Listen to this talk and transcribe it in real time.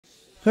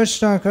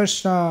Krishna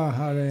Krishna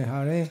Hare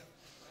Hare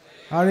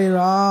Hare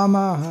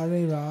Rama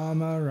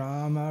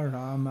Rama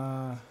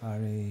Rama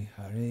Hare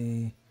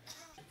Hare.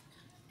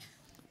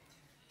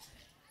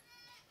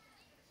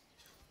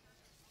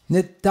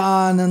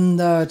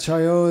 Nityananda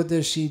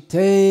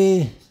Trayodashite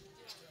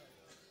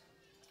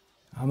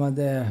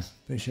আমাদের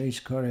বিশেষ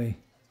করে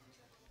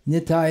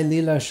নিতাই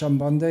লীলা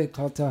সম্বন্ধে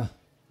কথা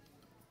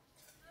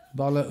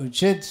বলা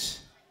উচিত।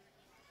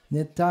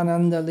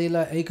 নিত্যানন্দ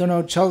লীলা এখনো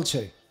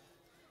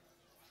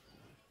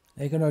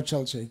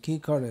চলছে কি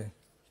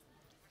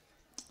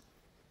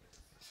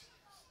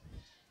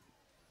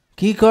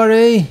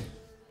করে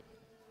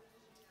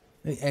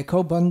এখো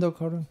বন্ধ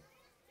করুন।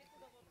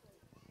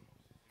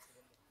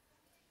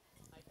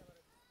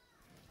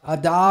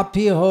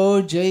 আদাপি হো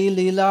যেই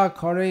লীলা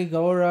করে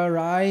গৌরা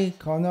রায়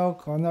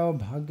ক্ষণ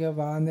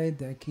ভাগ্যবানে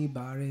দেখি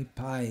বারে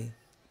পাই।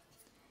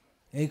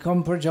 এখন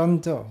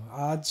পর্যন্ত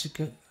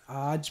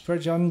আজ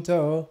পর্যন্ত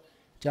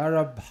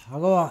যারা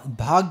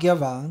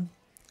ভাগ্যবান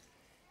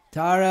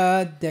তারা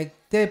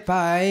দেখতে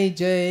পায়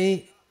যে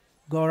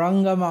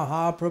গৌরাঙ্গ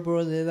মহাপ্রভুর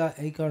লীলা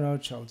এখনো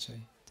চলছে,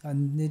 তার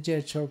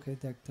নিজের চোখে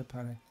দেখতে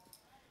পারে।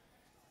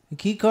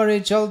 কি করে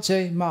চলছে?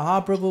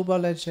 মহাপ্রভু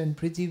বলেছেন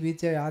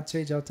পৃথিবীতে আছে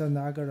যত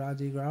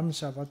নাগরাজি গ্রাম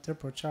সর্বত্র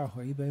প্রচার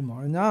হইবে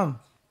মোর নাম।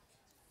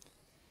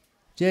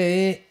 যে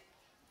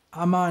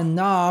আমার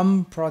নাম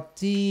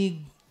প্রতি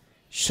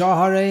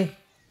শহরে,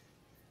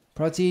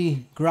 প্রতি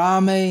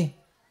গ্রামে,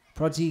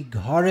 প্রতি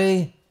ঘরে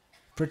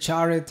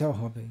প্রচারিত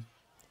হবে।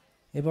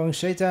 এবং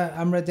সেটা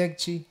আমরা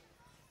দেখছি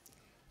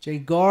যে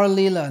গৌর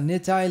লীলা,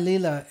 নিতাই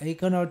লীলা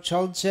এখনো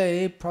চলছে।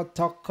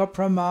 প্রত্যক্ষ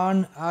প্রমাণ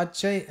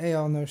আছে এই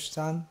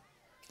অনুষ্ঠান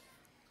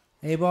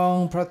এবং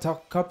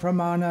প্রত্যক্ষ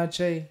প্রমাণ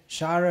আছে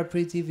সারা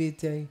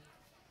পৃথিবীতে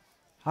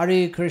হরে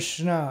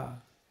কৃষ্ণ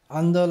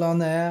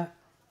আন্দোলনে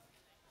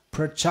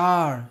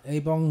প্রচার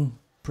এবং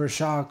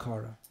প্রসার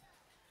করা।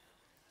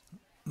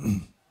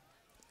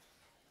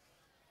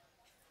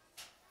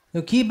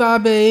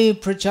 কিভাবে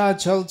প্রচার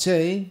চলছে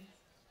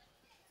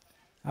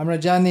আমরা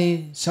জানি।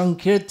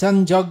 সংকীর্তন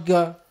যজ্ঞ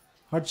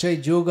হচ্ছে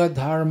যোগ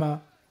ধর্ম।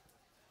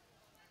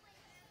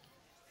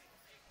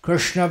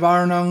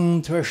 কৃষ্ণবর্ণং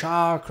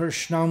ত্বষা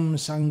কৃষ্ণম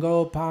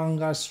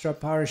সঙ্গোপাঙ্গস্ত্র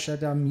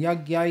পার্ষদম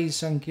যজ্ঞাই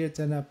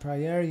সংকীর্তন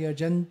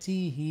প্রয়র্যজন্তি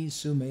হি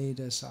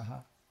সুমেধসঃ।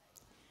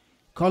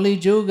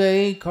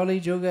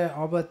 কলিযুগে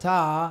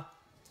অবতার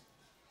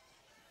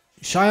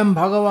স্বয়ং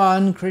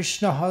ভগবান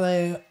কৃষ্ণ হলে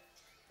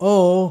ও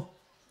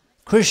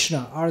কৃষ্ণ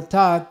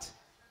অর্থাৎ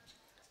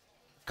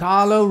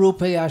কালো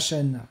রূপে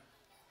আসেন না,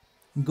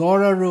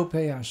 গৌর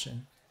রূপে আসেন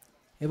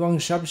এবং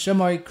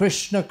সবসময়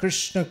কৃষ্ণ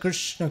কৃষ্ণ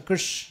কৃষ্ণ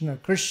কৃষ্ণ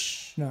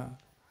কৃষ্ণ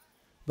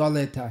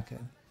বলে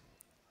থাকেন।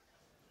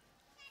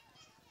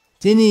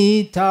 তিনি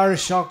তার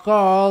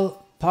সকল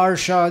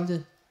পার্ষদ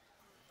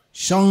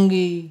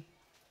সঙ্গী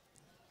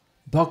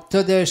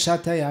ভক্তদের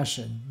সাথে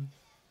আসেন,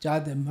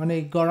 যাদের মানে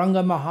গৌরাঙ্গ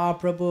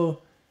মহাপ্রভু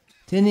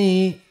তিনি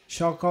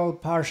সকল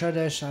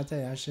পার্ষদের সাথে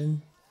আসেন,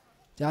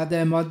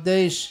 যাদের মধ্যে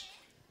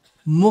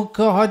মুখ্য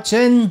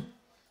হচ্ছেন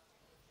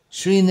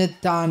শ্রী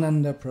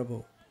নিত্যানন্দ প্রভু।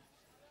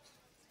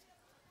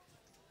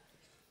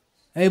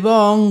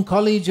 এবং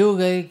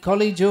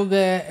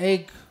কলিযুগে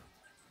এক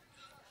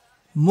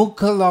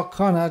মুখ্য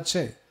লক্ষণ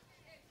আছে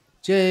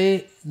যে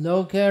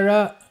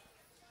লোকেরা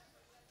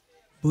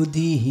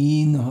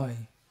বুদ্ধিহীন হয়,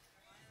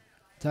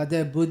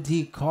 তাদের বুদ্ধি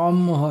কম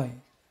হয়।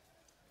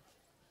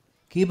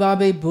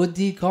 কিভাবে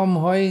বুদ্ধি কম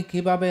হয়,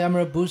 কিভাবে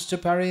আমরা বুঝতে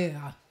পারি?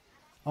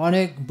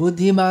 অনেক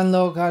বুদ্ধিমান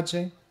লোক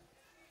আছে,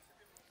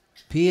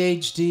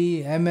 PhD,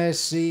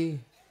 MSc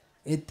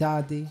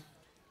ইত্যাদি।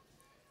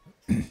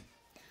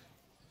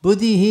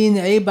 বুদ্ধিহীন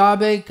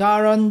এইভাবে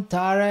কারণ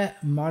তারা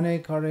মনে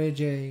করে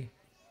যে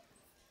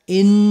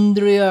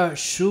ইন্দ্রিয়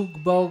সুখ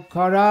ভোগ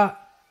করা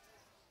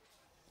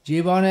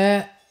জীবনে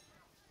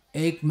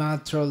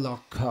একমাত্র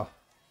লক্ষ্য।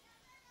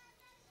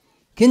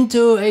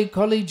 কিন্তু এই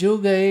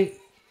কলিযুগে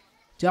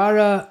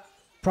যারা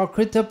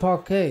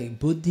প্রকৃতপক্ষে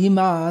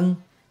বুদ্ধিমান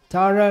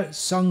তারা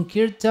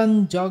সংকীর্তন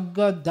যজ্ঞ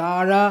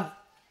দ্বারা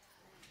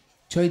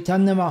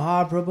চৈতন্য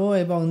মহাপ্রভু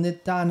এবং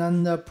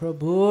নিত্যানন্দ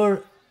প্রভুর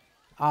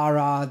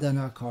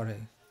আরাধনা করে।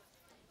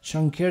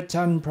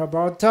 সংকীর্তন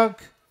প্রবর্তক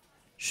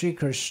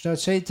শ্রীকৃষ্ণ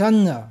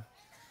চৈতন্য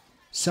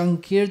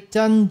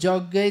সংকীর্তন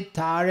যজ্ঞে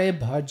তারে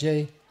ভজে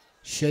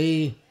সেই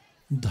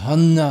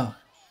ধন্য।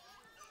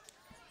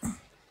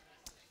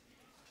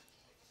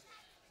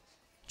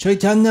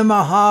 চৈতন্য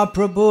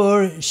মহাপ্রভুর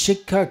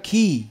শিক্ষা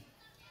কি,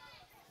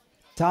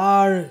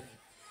 তার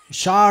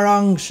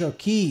সারাংশ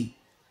কি?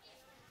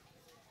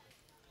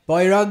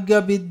 বৈরাগ্য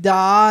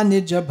বিদ্যা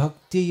নিজ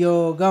ভক্তি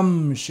যোগম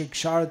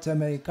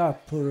শিক্ষার্থমেক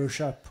পুরুষ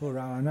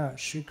পুরাণ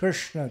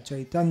শ্রীকৃষ্ণ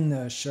চৈতন্য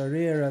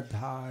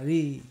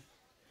শরীরধারী।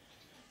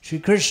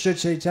 শ্রীকৃষ্ণ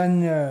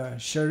চৈতন্য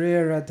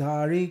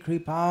শরীরধারী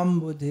কৃপাম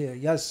বুদ্ধি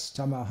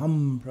যস্তমহম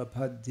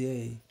প্রপদ্যে।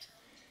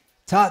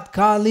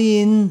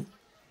 তৎকালীন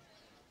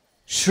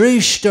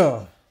শ্রেষ্ঠ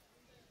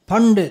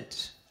পণ্ডিত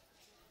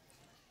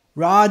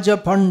রাজ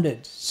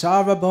পণ্ডিত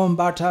সার্বভৌম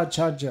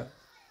ভট্টাচার্য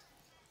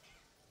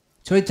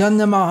চৈতন্য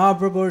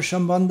মহাপ্রভুর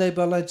সম্বন্ধে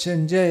বলেছেন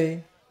যে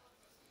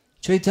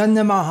চৈতন্য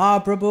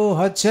মহাপ্রভু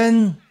হচ্ছেন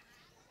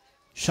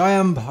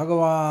স্বয়ং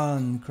ভগবান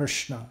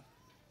কৃষ্ণ,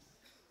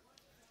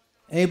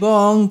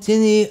 এবং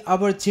তিনি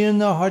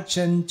অবতীর্ণ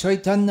হচ্ছেন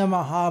চৈতন্য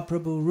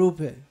মহাপ্রভু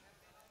রূপে,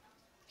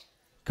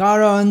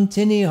 কারণ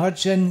তিনি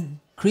হচ্ছেন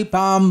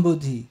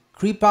কৃপাম্বুধি,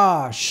 কৃপা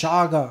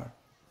সাগর।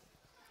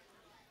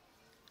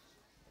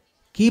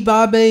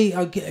 কিভাবে,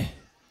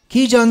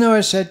 কি জন্য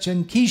এসেছেন,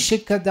 কি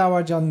শিক্ষা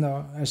দেওয়ার জন্য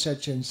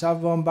এসেছেন?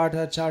 সার্বভৌম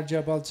ভট্টাচার্য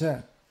বলছেন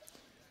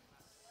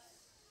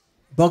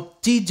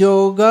ভক্তি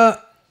যোগ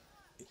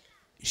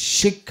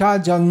শিক্ষার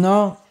জন্য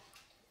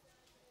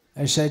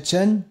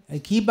এসেছেন।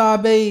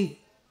 কিভাবে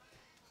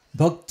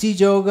ভক্তি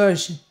যোগ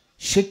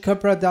শিক্ষা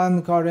প্রদান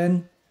করেন?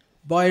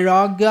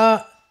 বৈরাগ্য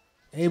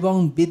এবং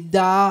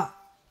বিদ্যা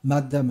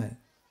মাধ্যমে।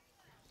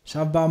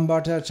 সার্বভৌম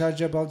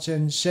ভট্টাচার্য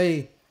বলছেন সেই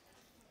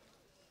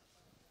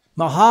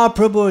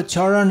মহাপ্রভুর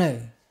চরণে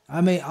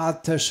আমি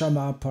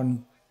আত্মসমর্পণ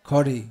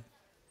করি।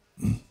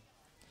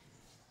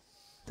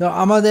 তো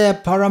আমাদের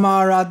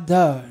পরমারাধ্য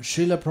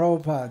শ্রীল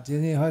প্রভুপাদ,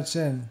 যিনি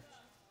হচ্ছেন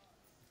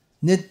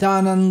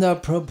নিত্যানন্দ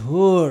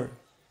প্রভুর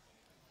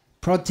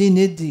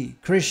প্রতিনিধি,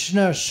 কৃষ্ণ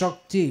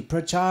শক্তি,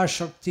 প্রচার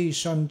শক্তি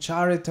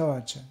সঞ্চারিত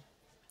আছেন।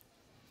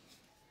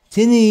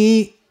 তিনি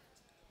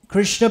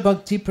কৃষ্ণ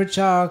ভক্তি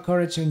প্রচার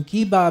করেছেন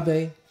কিভাবে?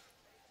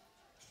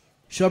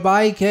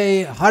 সবাইকে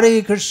হরে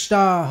কৃষ্ণ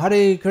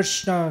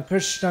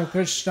কৃষ্ণ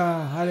কৃষ্ণ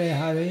হরে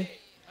হরে,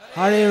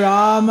 হরে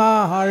রাম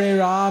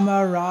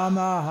রাম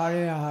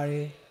হরে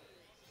হরে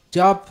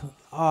জপ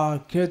আর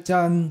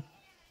কীর্তন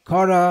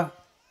করা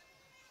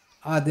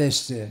আদেশ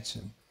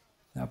দিয়েছেন,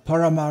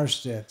 পরামর্শ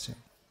দিয়েছেন।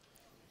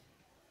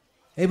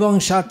 এবং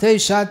সাথে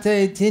সাথে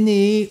তিনি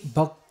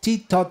ভক্তি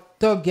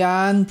তত্ত্ব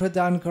জ্ঞান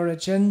প্রদান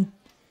করেছেন,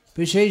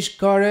 বিশেষ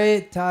করে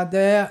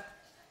তাদের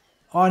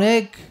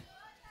অনেক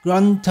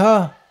গ্রন্থ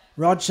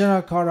রচনা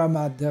করার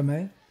মাধ্যমে,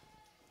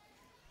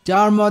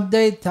 যার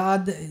মধ্যে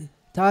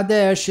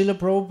তাদের শিল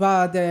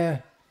প্রভুপাদের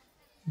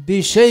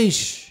বিশেষ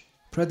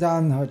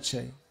প্রদান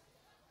হচ্ছে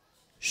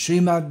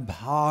শ্রীমদ্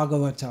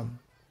ভাগবতম।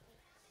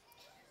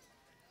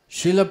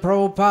 শিল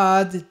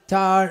প্রভুপাদ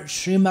তার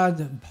শ্রীমদ্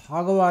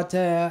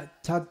ভাগবতের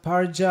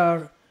তাৎপর্য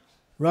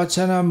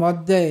রচনার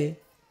মধ্যে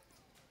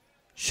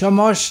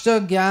সমস্ত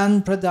জ্ঞান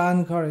প্রদান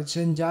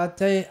করেছেন,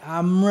 যাতে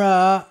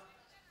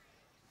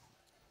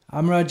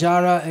আমরা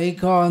যারা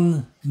এখন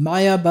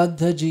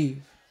মায়াবদ্ধ জীব,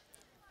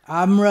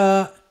 আমরা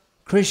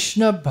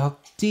কৃষ্ণ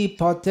ভক্তি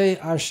পথে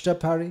আসতে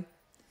পারি,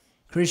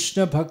 কৃষ্ণ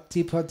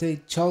ভক্তি পথে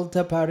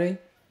চলতে পারি,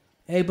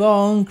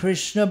 এবং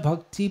কৃষ্ণ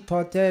ভক্তি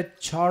পথে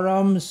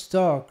চরম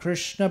স্তর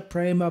কৃষ্ণ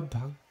প্রেম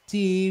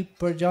ভক্তি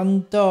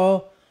পর্যন্ত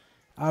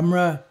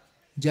আমরা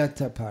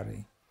যেতে পারি।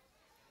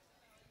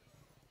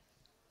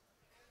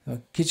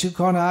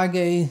 কিছুক্ষণ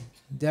আগে,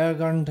 1.5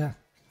 ঘন্টা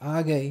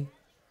আগে,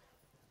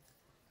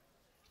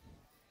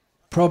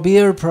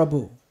 প্রবীর প্রভু,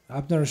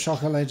 আপনারা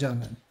সকালে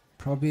জানেন,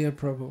 প্রবীর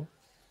প্রভু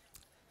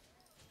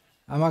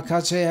আমার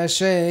কাছে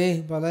এসে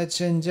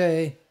বলেছেন যে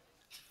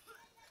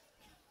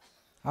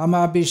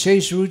আমার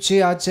বিশেষ রুচি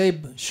আছে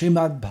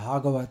শ্রীমদ্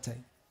ভাগবতে।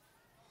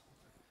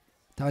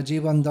 তার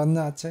জীবন ধন্য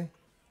আছে,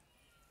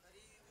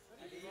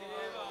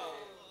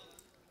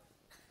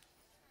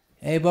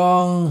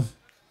 এবং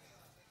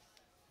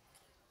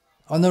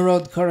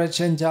অনুরোধ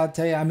করেছেন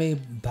যাতে আমি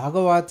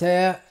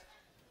ভাগবতের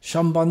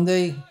সম্বন্ধে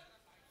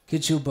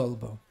কিছু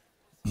বলবো।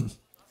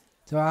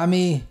 তো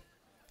আমি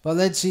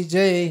বলেছি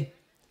যে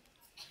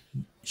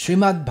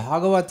শ্রীমদ্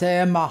ভাগবতের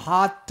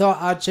মাহাত্ম্য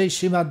আছে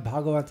শ্রীমদ্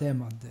ভাগবতের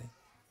মধ্যে,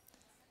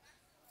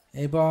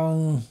 এবং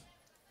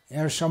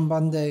এর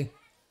সম্বন্ধে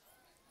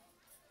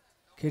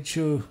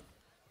কিছু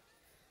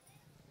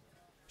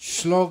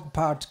শ্লোক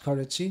পাঠ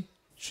করেছি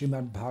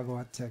শ্রীমদ্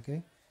ভাগবত থেকে।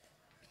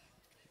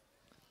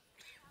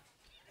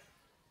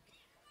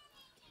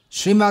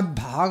 শ্রীমদ্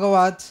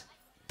ভাগবত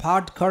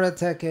পাঠ করে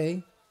থেকে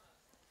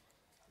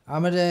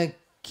আমাদের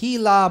কি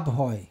লাভ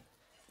হয়?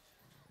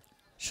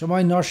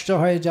 সময় নষ্ট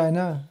হয়ে যায়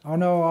না?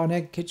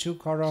 অনেক কিছু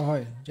করা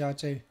হয়,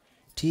 যাতে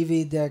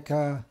টিভি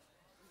দেখা,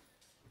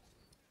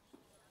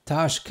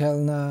 তাস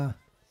খেলনা,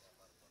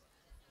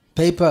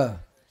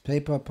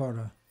 পেপার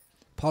পড়া,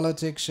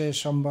 পলিটিক্সের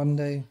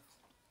সম্বন্ধে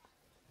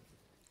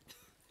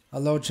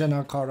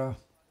আলোচনা করা।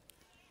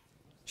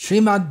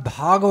 শ্রীমদ্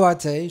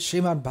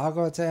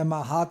ভাগবতে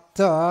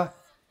মাহাত্ম্য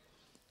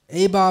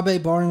এইভাবে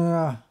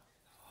বর্ণনা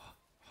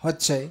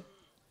হচ্ছে।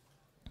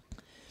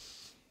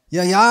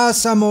 ইয়া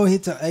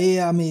সমোহিত, এই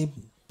আমি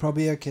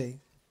প্রবীরকে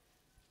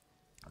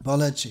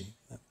বলেছি,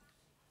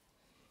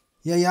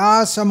 ইয়া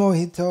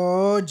সমোহিত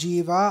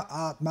জীবা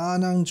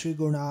আত্মানং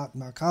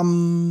ত্রিগুণাত্মকম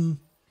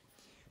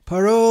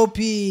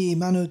পরোপি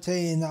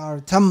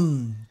মনুতেনার্থম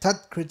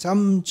তৎকৃতম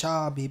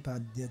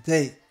চাবিপদ্যতে।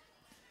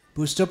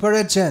 বুঝতে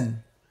পেরেছেন?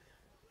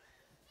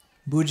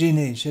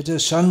 বুঝিনি, সেটা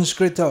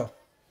সংস্কৃত।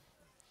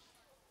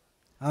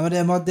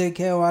 আমাদের মধ্যে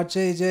কেউ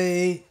আছে যে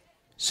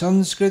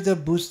সংস্কৃত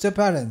বুঝতে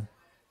পারেন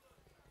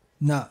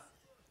না?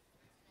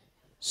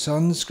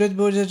 সংস্কৃত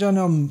বোঝার জন্য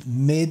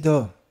মেধা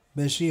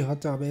বেশি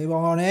হতে হবে এবং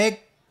অনেক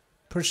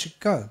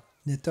প্রশিক্ষণ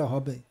নিতে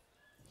হবে।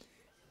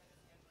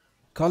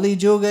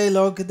 কলিযুগে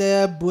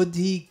লোকদের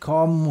বুদ্ধি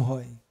কম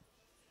হয়,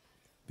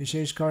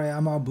 বিশেষ করে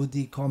আমার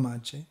বুদ্ধি কম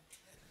আছে।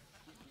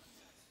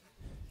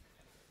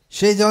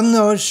 সেই জন্য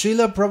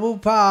শ্রীল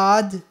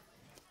প্রভুপাদ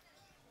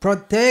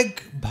প্রত্যেক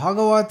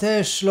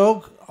ভাগবতের শ্লোক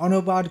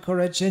অনুবাদ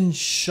করেছেন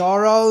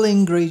সরল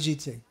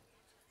ইংরেজিতে,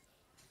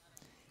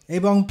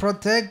 এবং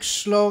প্রত্যেক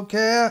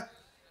শ্লোকে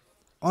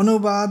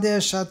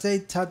অনুবাদের সাথে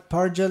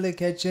তাৎপর্য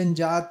লিখেছেন,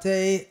 যাতে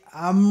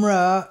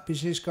আমরা,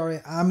 বিশেষ করে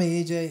আমি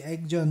যে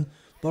একজন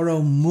বড়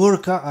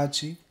মূর্খ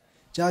আছি,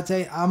 যাতে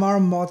আমার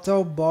মতো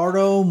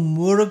বড়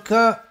মূর্খ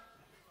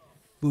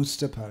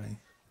বুঝতে পারে।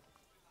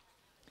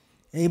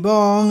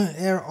 এবং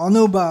এর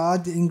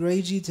অনুবাদ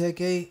ইংরেজি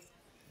থেকে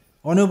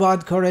অনুবাদ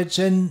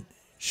করেছেন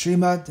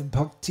শ্রীমৎ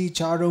ভক্তি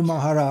চারু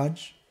মহারাজ,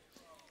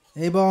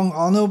 এবং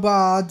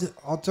অনুবাদ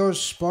অত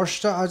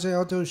স্পষ্ট আছে,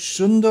 অত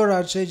সুন্দর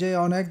আছে যে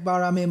অনেকবার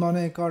আমি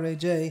মনে করি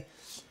যে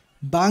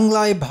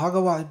বাংলায়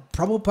ভাগবত,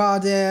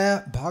 প্রভুপাদের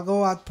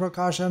ভাগবত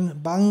প্রকাশন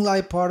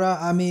বাংলায় পড়া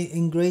আমি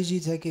ইংরেজি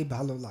থেকে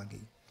ভালো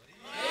লাগে।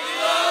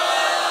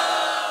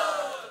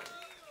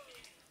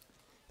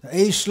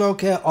 এই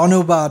শ্লোকে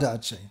অনুবাদ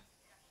আছে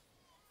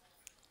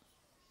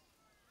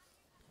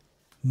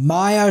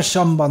মায়া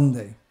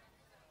সম্বন্ধে।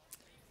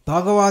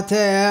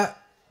 ভাগবতের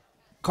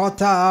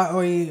কথা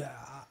ওই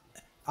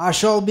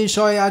আসল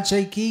বিষয় আছে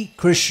কি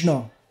কৃষ্ণ,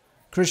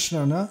 কৃষ্ণ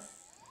না,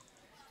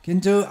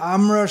 কিন্তু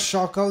আমরা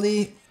সকলেই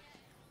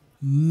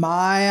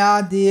মায়া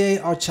দিয়ে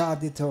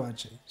আচ্ছাদিত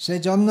আছে।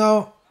 সেজন্য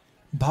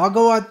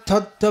ভগবত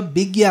তত্ত্ব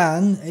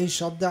বিজ্ঞান এই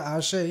শব্দ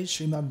আসে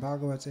শ্রীমদ্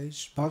ভাগবতে,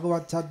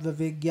 ভগবত তত্ত্ব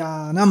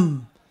বিজ্ঞানম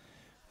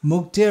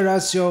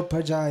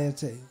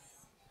মুক্তিরস্যোপজায়তে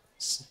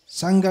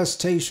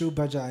সঙ্গস্থেষু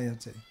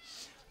ভজায়তে।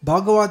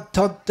 ভগবত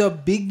তত্ত্ব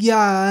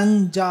বিজ্ঞান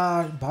যা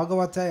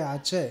ভগবতে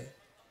আছে,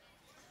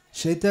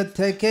 সেটা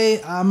থেকে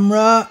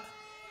আমরা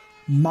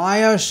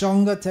মায়া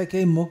সঙ্গ থেকে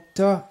মুক্ত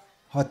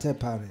হতে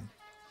পারি।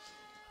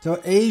 তো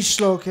এই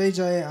শ্লোকে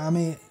যে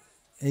আমি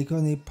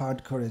এখনই পাঠ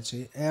করেছি,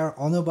 এর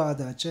অনুবাদ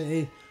আছে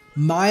এই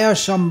মায়া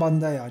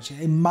সম্বন্ধে আছে।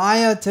 এই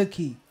মায়াটা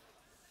কি,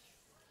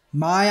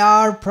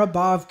 মায়ার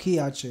প্রভাব কি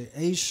আছে,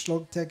 এই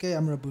শ্লোক থেকে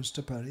আমরা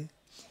বুঝতে পারি।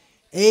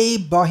 এই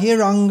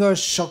বহিরঙ্গ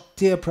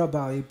শক্তির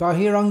প্রভাব,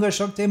 বহিরঙ্গ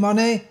শক্তি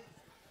মানে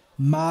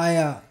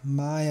মায়া,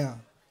 মায়া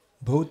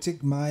ভৌতিক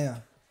মায়া।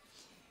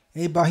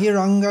 এই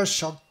বহিরঙ্গ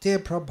শক্তির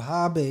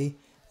প্রভাবে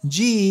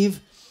জীব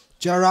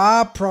যারা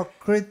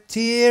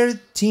প্রকৃতির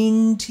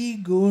তিনটি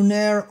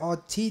গুণের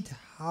অতীত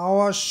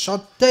হওয়া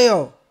সত্ত্বেও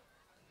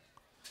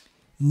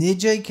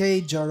নিজেকে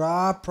যারা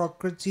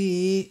প্রকৃতি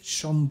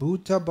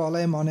সম্ভূত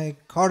বলে মনে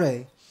করে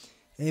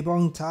এবং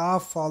তা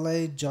ফলে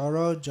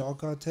জড়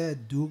জগতে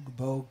দুঃখ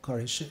ভোগ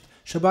করে।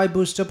 সবাই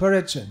বুঝতে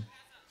পেরেছেন?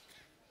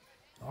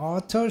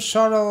 অত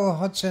সরল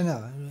হচ্ছে না,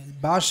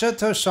 ভাষা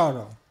তো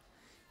সরল,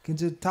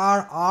 কিন্তু তার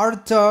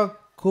অর্থ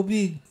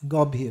খুবই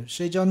গভীর।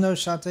 সেই জন্য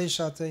সাথে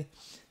সাথে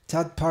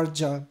তাৎপর্য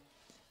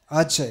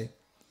আছে,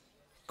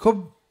 খুব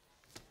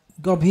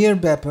গভীর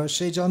ব্যাপার।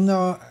 সেই জন্য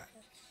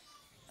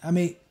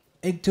আমি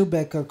একটু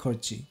ব্যাখ্যা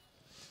করছি।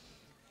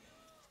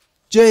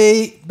 যে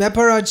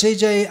ব্যাপার আছে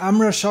যে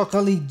আমরা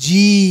সকলেই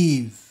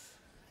জীব।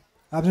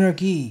 আপনারা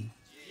কি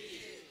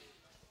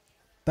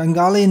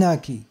বেঙ্গলি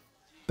নাকি?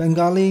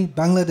 বেঙ্গলি,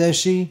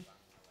 বাংলাদেশি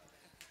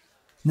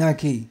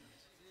নাকি?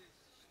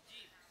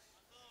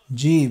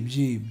 জীব,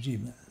 জীব,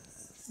 জীব,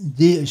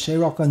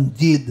 সেরকম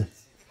জিদ,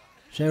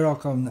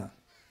 সেরকম না।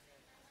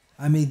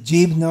 আমি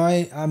জীব নয়,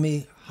 আমি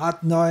হাত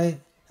নয়,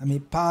 আমি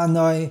পা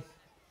নয়,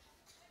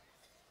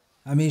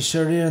 আমি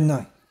শরীর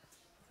নয়।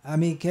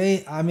 আমি কে?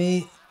 আমি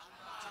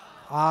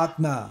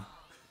আত্মা।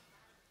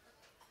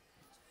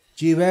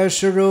 জীবের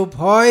স্বরূপ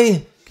হয়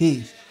কি?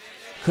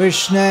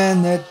 কৃষ্ণের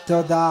নিত্য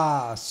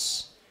দাস,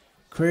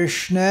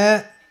 কৃষ্ণের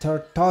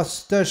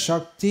তটস্থ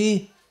শক্তি,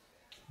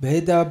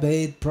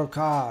 ভেদাভেদ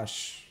প্রকাশ।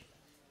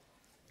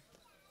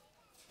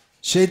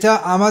 সেটা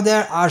আমাদের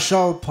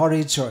আসল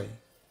পরিচয়।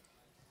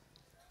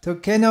 তো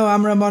কেন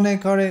আমরা মনে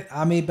করে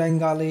আমি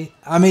বেঙ্গলি,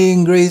 আমি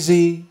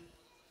ইংরেজি?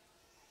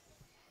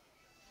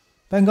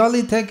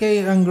 বেঙ্গলি থেকে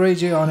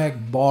ইংরেজি অনেক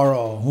বড়।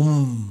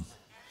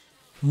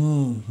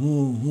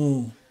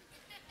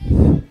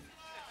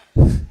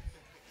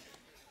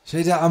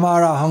 সেটা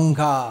আমার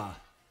অহংকার।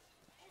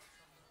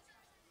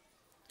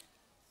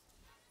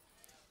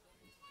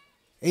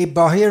 এই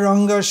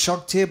বহিরঙ্গ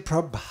শক্তির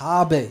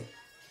প্রভাবে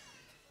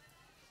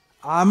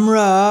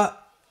আমরা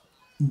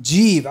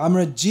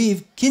জীব,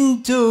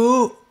 কিন্তু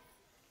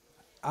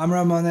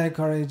আমরা মনে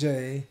করি যে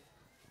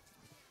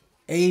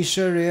এই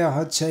শরীর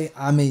হচ্ছে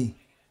আমি।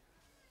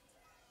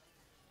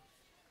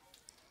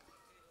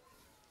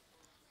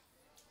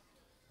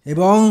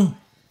 এবং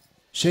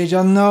সেই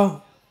জন্য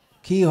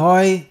কি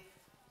হয়?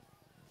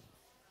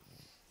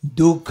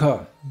 দুঃখ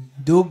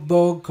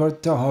ভোগ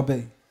করতে হবে।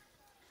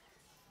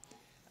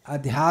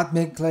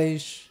 আধ্যাত্মিক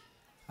ক্লেশ,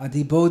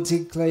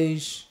 আধিভৌতিক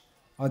ক্লেশ,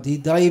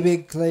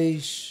 অধিদৈবিক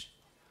ক্লেশ,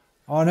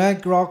 অনেক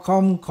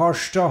রকম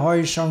কষ্ট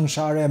হয়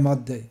সংসারের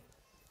মধ্যে।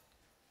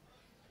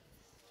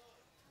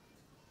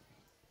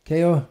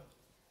 কেউ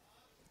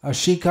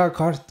অস্বীকার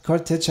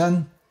করতে চান?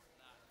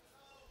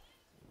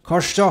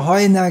 কষ্ট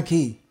হয়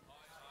নাকি?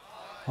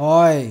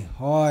 হয়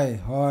হয়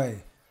হয়।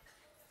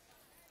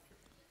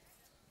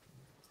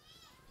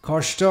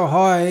 কষ্ট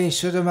হয়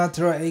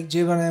শুধুমাত্র এই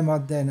জীবনের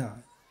মধ্যে না,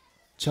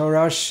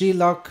 84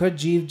 লক্ষ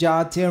জীব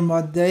জাতির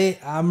মধ্যে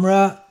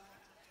আমরা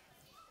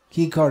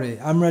কি করে,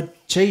 আমরা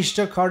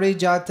চেষ্টা করি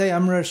যাতে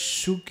আমরা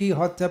সুখী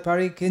হতে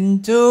পারি,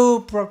 কিন্তু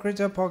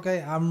প্রকৃতপক্ষে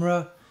আমরা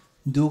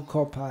দুঃখ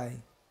পাই।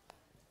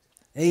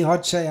 এই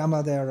হচ্ছে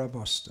আমাদের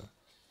অবস্থা।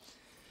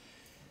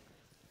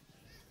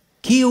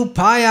 কি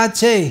উপায়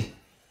আছে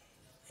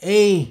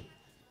এই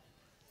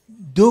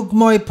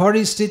দুঃখময়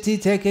পরিস্থিতি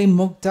থেকে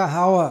মুক্ত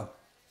হওয়া?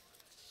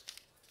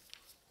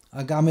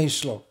 আগামী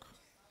শ্লোক।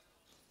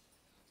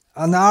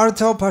 অনার্থ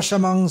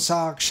পশমং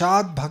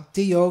সাক্ষাৎ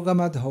ভক্তি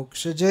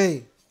যোগমধোক্ষজে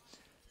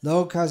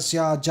লোকস্য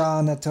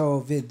জানতো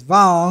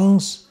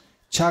বিদ্বাংস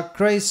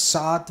চক্রে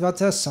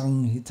সাত্বত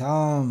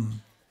সংহিতাম।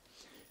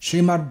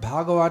 শ্রীমদ্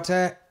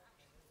ভাগবতে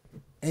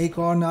এক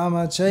নাম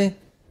আছে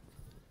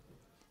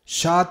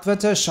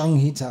সাত্বত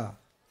সংহিতা।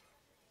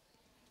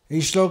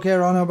 এই শ্লোকের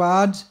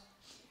অনুবাদ,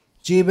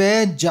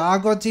 জীবের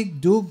জাগতিক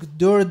দুঃখ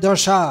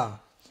দুর্দশা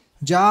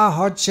যা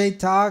হচ্ছে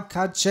তা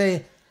খাচ্ছে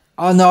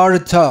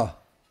অনর্থ,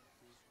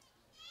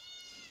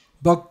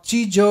 ভক্তি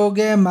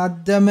যোগের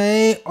মাধ্যমে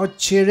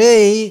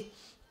অচিরেই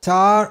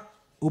তার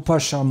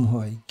উপশম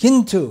হয়,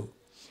 কিন্তু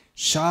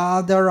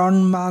সাধারণ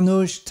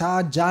মানুষ তা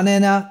জানে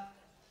না।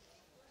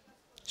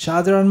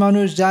 সাধারণ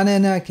মানুষ জানে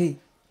নাকি?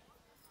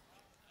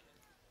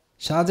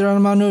 সাধারণ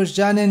মানুষ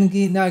জানেন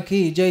কি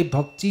নাকি যে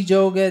ভক্তি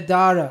যোগের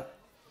দ্বারা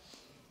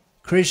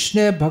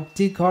কৃষ্ণের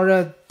ভক্তি করা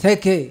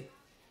থেকে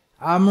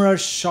আমরা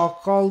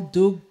সকল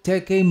দুঃখ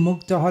থেকে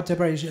মুক্ত হতে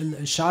পারি?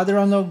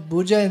 সাধারণ লোক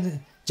বুঝে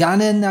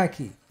জানেন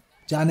নাকি?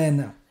 জানে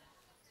না।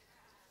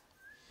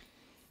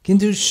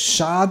 কিন্তু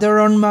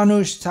সাধারণ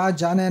মানুষ তা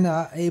জানে না,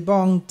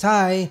 এবং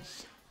তাই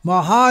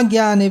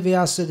মহাজ্ঞানী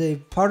ব্যাসদেব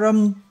পরম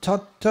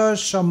তত্ত্ব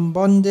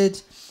সম্বন্ধিত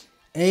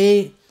এই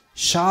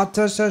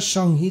সাতশ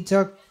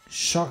সংহিতা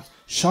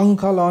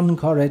সংকলন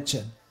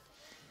করেছেন।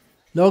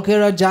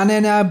 লোকেরা জানে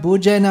না,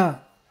 বুঝে না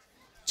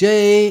যে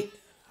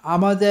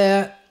আমাদের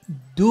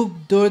দুঃখ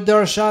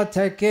দুর্দশা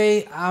থেকে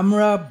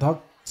আমরা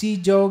ভক্তি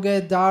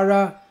যোগের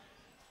দ্বারা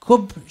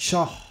খুব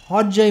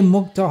সহজে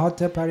মুক্ত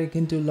হতে পারি,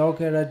 কিন্তু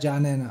লোকেরা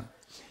জানে না।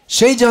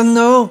 সেই জন্য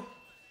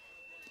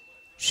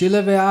শিল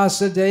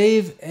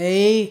ব্যাসদেব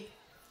এই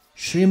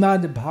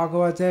শ্রীমদ্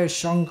ভাগবতের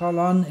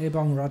সংকলন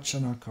এবং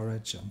রচনা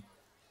করেছেন।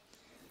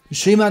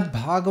 শ্রীমদ্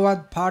ভাগবত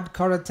পাঠ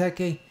করা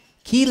থেকে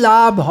কি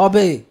লাভ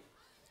হবে?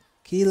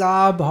 কি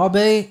লাভ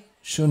হবে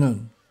শুনুন।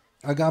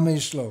 আগামী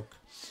শ্লোক।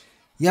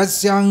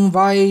 यस्यं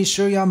वै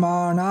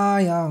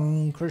श्रूयमाणायां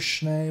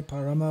कृष्णे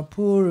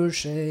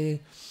परमपुरुषे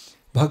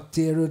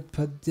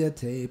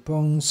भक्तिरुत्पद्यते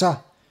पुंसः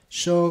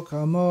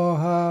शोकमोहभयापहा।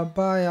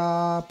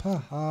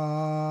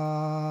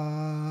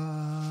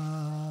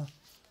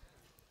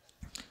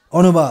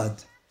 অনুবাদ।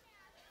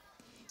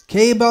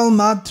 কেবল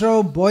মাত্র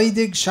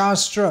বৈদিক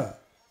শাস্ত্র,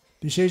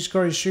 বিশেষ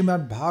করে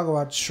শ্রীমদ্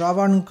ভাগবত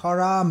শ্রবণ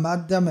করার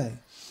মাধ্যমে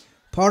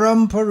পরম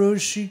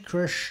পুরুষ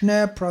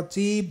কৃষ্ণের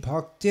প্রতি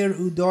ভক্তির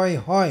উদয়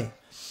হয়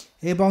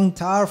এবং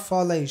তার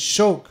ফলে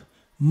শোক,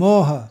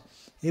 মোহ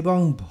এবং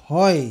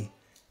ভয়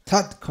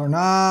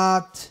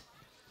তৎক্ষণাৎ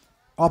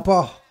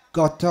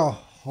অপগত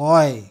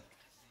হয়।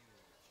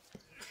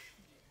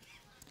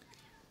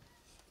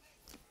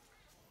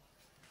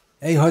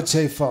 এই হচ্ছে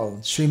ফল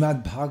শ্রীমদ্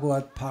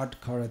ভাগবত পাঠ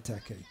করা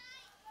থেকে।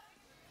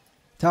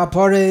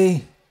 তারপরে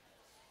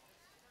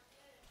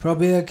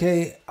প্রভুকে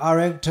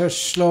আরেকটা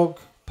শ্লোক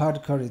পাঠ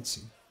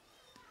করেছি,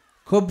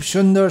 খুব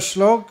সুন্দর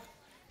শ্লোক,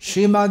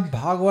 শ্রীমদ্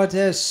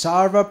ভাগবতের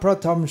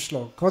সর্বপ্রথম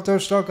শ্লোক। কত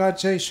শ্লোক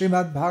আছে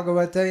শ্রীমদ্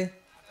ভাগবতে?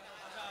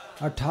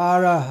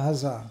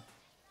 18,000।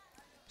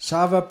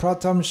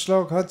 সর্বপ্রথম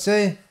শ্লোক হচ্ছে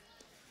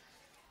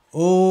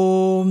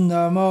ওম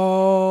নমো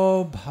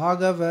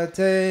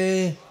ভগবতে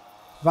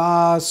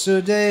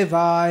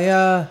বাসুদেবায়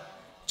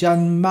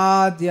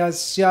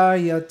জন্মাদ্যস্য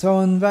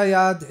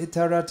যতোন্বয়াদ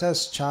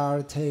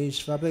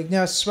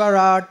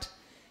ইতরতশ্চার্থেষ্বভিঘ্নস্বরাট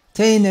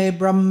तेने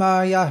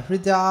ब्रह्मय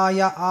हृदय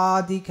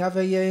आदि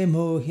कवये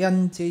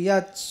मुह्यन्ति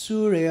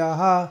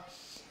यत्सूर्यः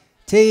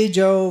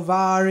तेजो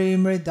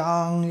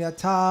वारिमृदां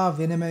यथा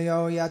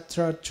विनिमयो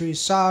यत्र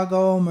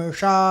त्रिसर्गो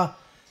मृषा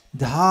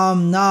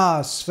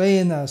धाम्ना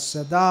स्वेन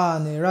सदा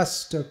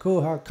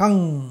निरस्तकुहकं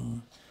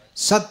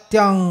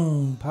सत्यं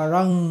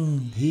परं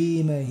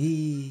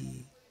धीमहि।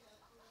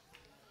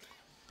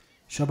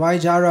 সবাই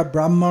যারা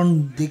ব্রাহ্মণ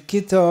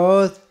দীক্ষিত,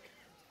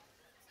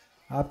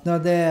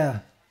 আপনাদের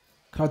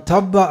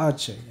কর্তব্য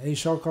আছে এই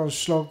সকল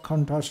শ্লোক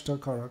কণ্ঠস্থ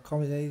করা।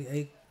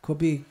 এই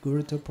খুবই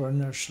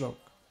গুরুত্বপূর্ণ শ্লোক।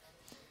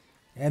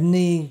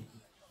 এমনি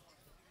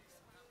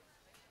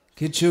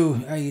কিছু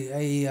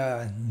এই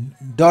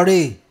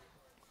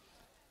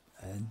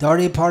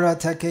দড়ি পড়া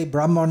থেকে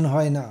ব্রাহ্মণ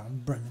হয় না।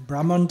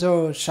 ব্রাহ্মণ তো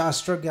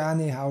শাস্ত্র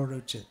জ্ঞানী হওয়া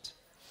উচিত।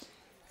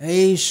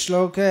 এই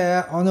শ্লোকের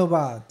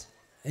অনুবাদ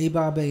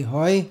এইভাবে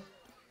হয়,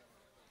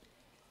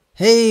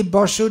 হে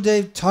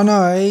বসুদেব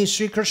তনয়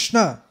শ্রীকৃষ্ণ,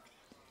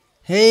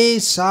 হে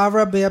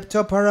সর্বব্যাপ্ত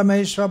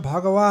পরমেশ্বর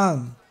ভগবান,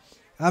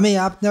 আমি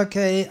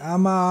আপনাকে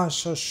আমার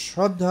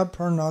শ্রদ্ধা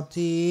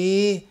প্রণতি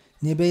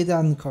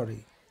নিবেদন করি।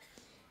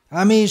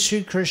 আমি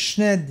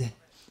শ্রীকৃষ্ণের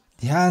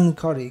ধ্যান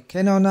করি,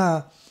 কেননা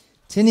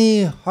তিনি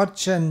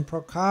হচ্ছেন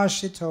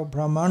প্রকাশিত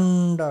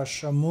ব্রহ্মাণ্ড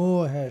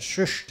সমূহের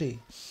সৃষ্টি,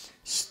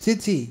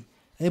 স্থিতি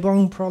এবং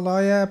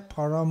প্রলয়ের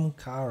পরম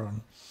কারণ।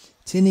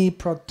 তিনি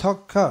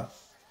প্রত্যক্ষ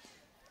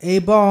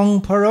এবং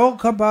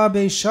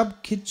পরোক্ষভাবে সব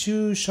কিছু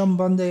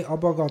সম্বন্ধে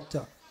অবগত,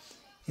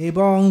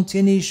 এবং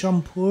তিনি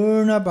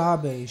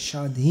সম্পূর্ণভাবে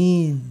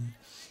স্বাধীন,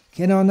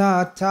 কেননা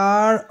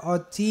তার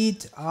অতীত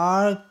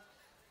আর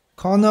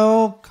কোনো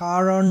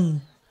কারণ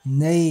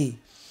নেই।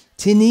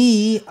 তিনি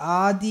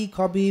আদি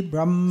কবি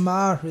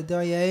ব্রহ্মা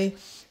হৃদয়ে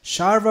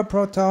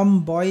সর্বপ্রথম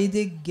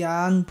বৈদিক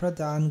জ্ঞান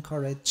প্রদান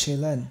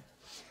করেছিলেন।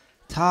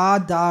 তা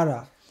দ্বারা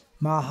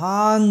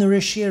মহান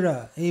ঋষিরা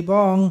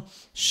এবং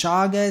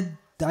সাগর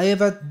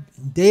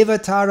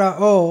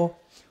দেবতারাও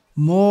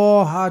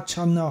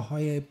মোহাচ্ছন্ন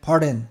হয়ে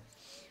পড়েন।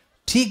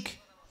 ঠিক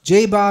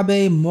যেভাবে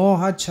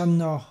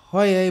মোহাচ্ছন্ন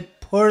হয়ে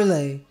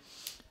পড়লে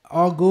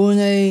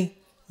আগুনে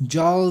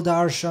জল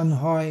দর্শন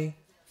হয়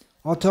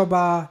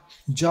অথবা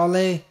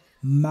জলে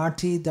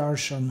মাটি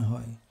দর্শন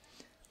হয়,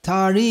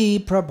 তারই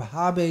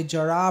প্রভাবে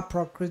জড়া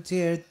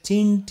প্রকৃতির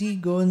তিনটি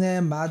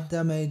গুণের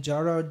মাধ্যমে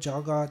জড়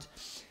জগৎ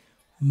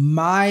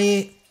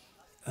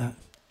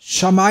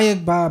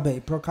সাময়িকভাবে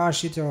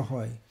প্রকাশিত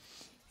হয়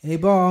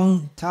এবং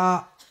তা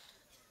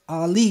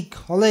আলিক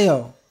হলেও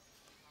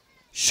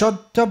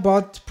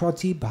সত্যবৎ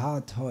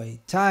প্রতিভাত হয়।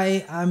 তাই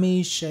আমি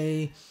সেই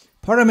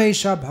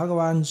পরমেশ্বর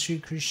ভগবান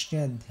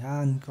শ্রীকৃষ্ণের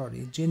ধ্যান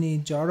করি, যিনি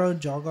জড়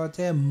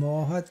জগতের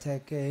মোহ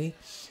থেকে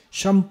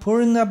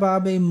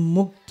সম্পূর্ণভাবে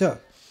মুক্ত,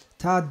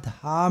 তা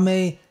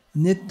ধামে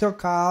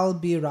নিত্যকাল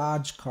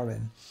বিরাজ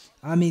করেন।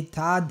 আমি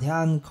তা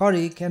ধ্যান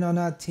করি,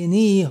 কেননা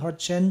তিনি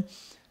হচ্ছেন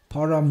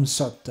পরম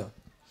সত্য।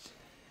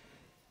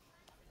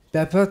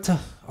 ব্যাপারটা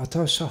অত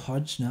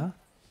সহজ না,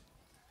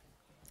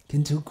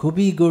 কিন্তু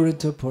খুবই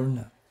গুরুত্বপূর্ণ।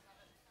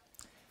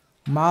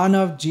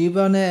 মানব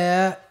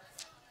জীবনের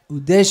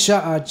উদ্দেশ্য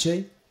আছে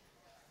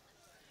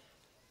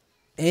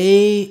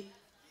এই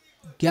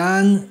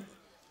জ্ঞান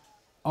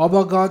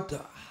অবগত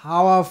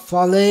হওয়ার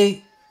ফলে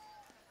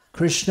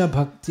কৃষ্ণ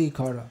ভক্তি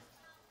করা।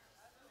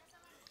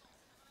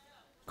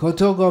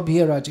 কত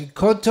গভীর আছে,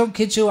 কত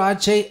কিছু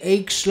আছে এই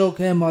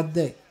শ্লোকের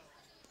মধ্যে,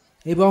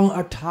 এবং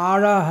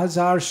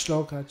 18,000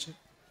 শ্লোক আছে।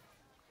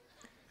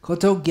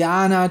 কত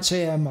জ্ঞান আছে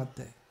এর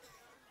মধ্যে।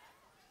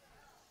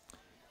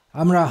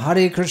 আমরা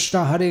হরে কৃষ্ণ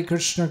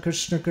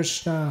কৃষ্ণ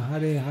কৃষ্ণ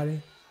হরে হরে,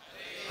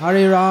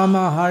 হরে রাম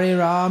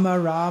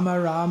রাম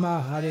রাম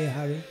হরে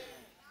হরে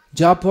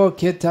জপ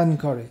কীর্তন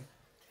করে,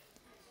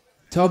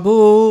 তবু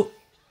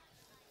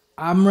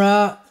আমরা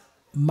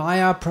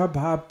মায়া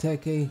প্রভাব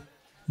থেকে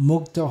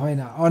মুক্ত হয়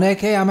না।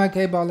 অনেকে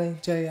আমাকে বলে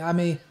যে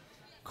আমি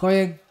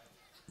কয়েক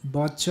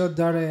বছর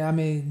ধরে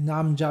আমি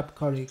নাম জপ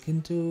করি,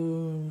 কিন্তু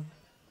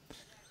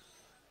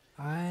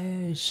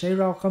সেই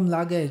রকম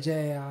লাগে যে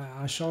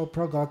আসল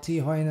প্রগতি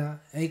হয় না।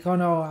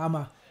 এখনো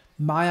আমার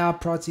মায়া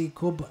প্রতি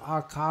খুব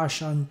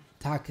আকর্ষণ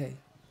থাকে।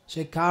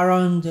 সে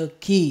কারণটা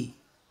কি?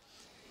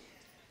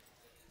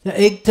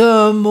 একটা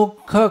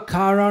মুখ্য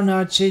কারণ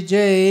আছে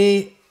যে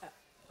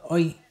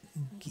ওই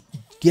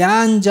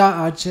জ্ঞান যা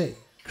আছে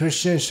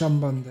কৃষ্ণের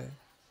সম্বন্ধে,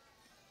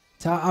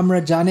 তা আমরা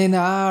জানি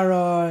না আর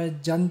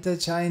জানতে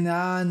চাই না।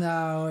 না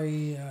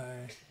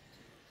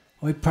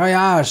ওই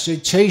প্রয়াস, ওই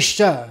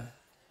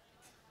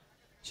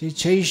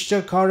চেষ্টা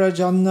করার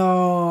জন্য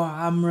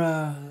আমরা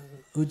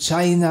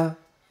উৎসাহী না।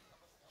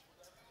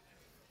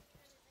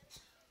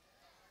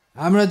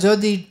 আমরা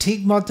যদি ঠিক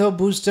মতো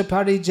বুঝতে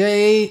পারি যে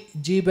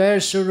জীবের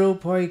স্বরূপ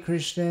হয়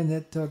কৃষ্ণের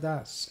নিত্য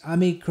দাস,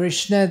 আমি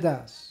কৃষ্ণের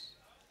দাস,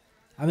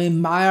 আমি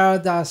মায়ার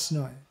দাস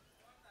নয়,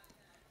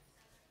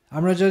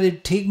 আমরা যদি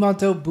ঠিক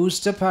মতো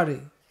বুঝতে পারি,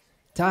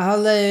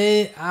 তাহলে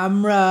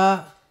আমরা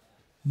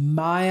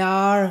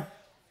মায়ার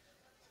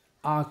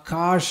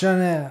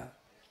আকর্ষণের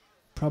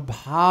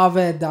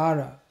প্রভাবের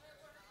দ্বারা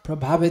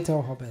প্রভাবিত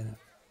হবে না।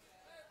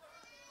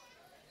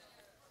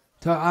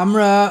 তো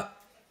আমরা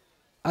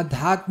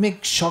আধ্যাত্মিক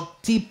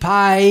শক্তি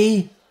পাই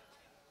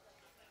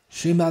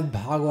শ্রীমদ্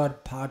ভাগবত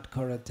পাঠ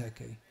করে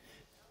থেকে।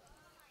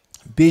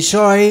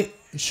 বিষয়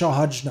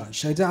সহজ নয়,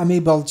 সেটা আমি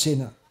বলছি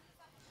না,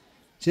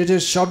 সেটা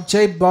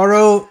সবচেয়ে বড়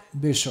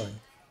বিষয়।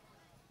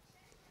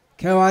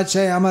 কেউ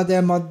আছে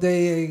আমাদের মধ্যে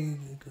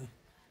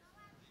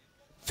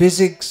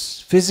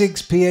ফিজিক্স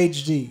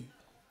পিএইচডি,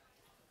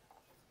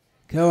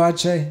 কেউ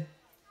আছে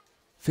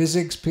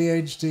physics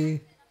PhD,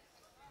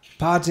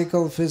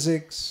 particle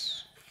physics,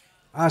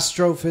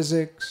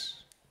 astrophysics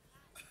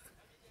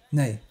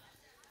নেই।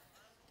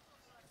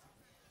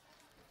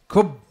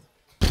 খুব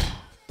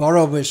বড়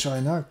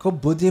বিষয় না, খুব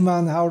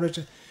বুদ্ধিমান হওয়ার।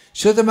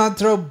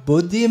 শুধুমাত্র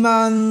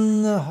বুদ্ধিমান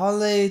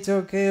হলে তো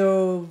কেউ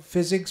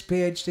ফিজিক্স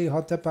পিএইচডি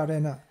হতে পারে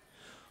না।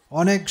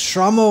 অনেক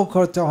শ্রমও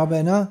করতে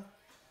হবে না,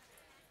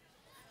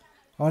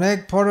 অনেক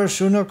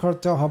পড়াশোনা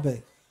করতে হবে।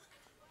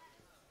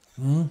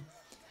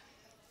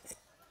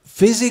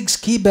 ফিজিক্স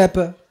কি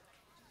ব্যাপার?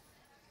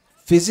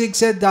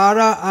 ফিজিক্সের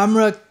দ্বারা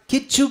আমরা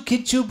কিছু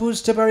কিছু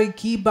বুঝতে পারি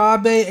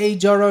কিভাবে এই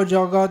জড়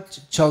জগৎ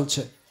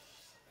চলছে।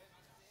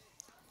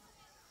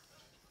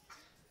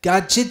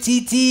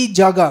 গাচ্ছিতি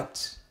জগৎ,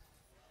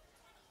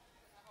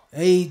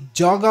 এই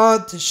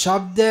জগৎ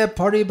শব্দে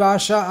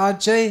পরিভাষা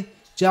আছে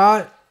যা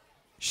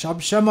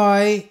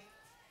সবসময়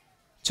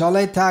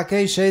চলে থাকে,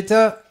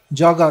 সেটা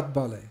জগৎ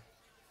বলে।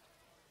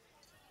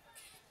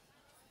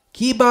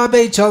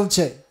 কিভাবে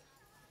চলছে?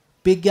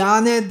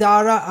 বিজ্ঞানের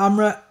দ্বারা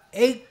আমরা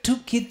একটু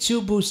কিছু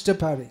বুঝতে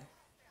পারি,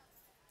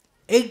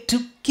 একটু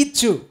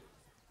কিছু।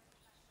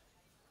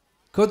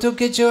 কত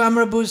কিছু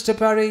আমরা বুঝতে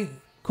পারি?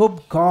 খুব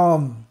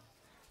কম,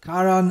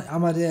 কারণ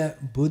আমাদের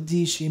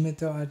বুদ্ধি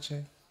সীমিত আছে,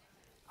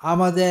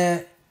 আমাদের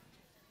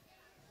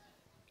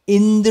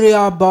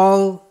ইন্দ্রিয়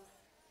বল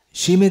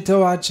সীমিত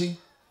আছে।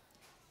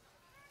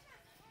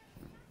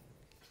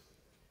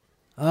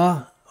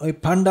 ওই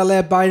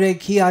পান্ডালের বাইরে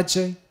কি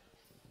আছে?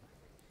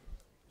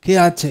 কি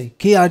আছে?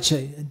 কি আছে?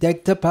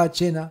 দেখতে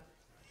পাচ্ছি না।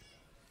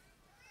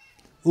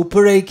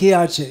 উপরে কি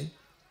আছে?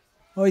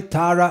 ওই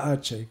তারা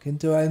আছে,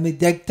 কিন্তু আমি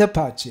দেখতে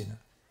পাচ্ছি না।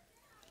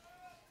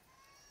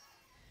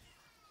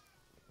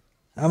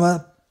 আমার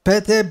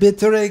পেটের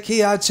ভিতরে কি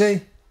আছে?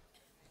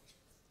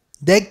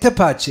 দেখতে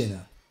পাচ্ছি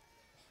না।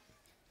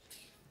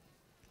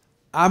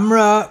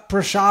 আমরা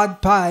প্রসাদ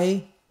পাই,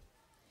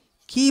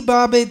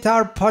 কিভাবে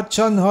তার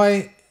পচন হয়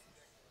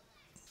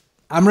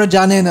আমরা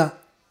জানি না।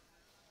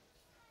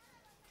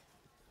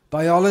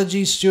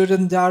 বায়োলজি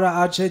স্টুডেন্ট যারা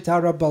আছে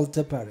তারা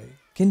বলতে পারে,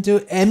 কিন্তু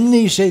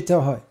এমনি সেটা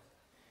হয়।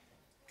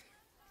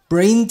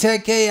 ব্রেন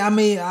থেকে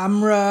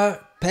আমরা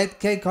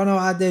পেটকে কোনো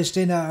আদেশ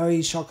দিই না ওই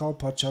সকাল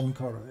পচন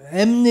করো।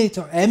 এমনি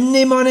তো,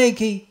 এমনি মানে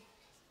কি?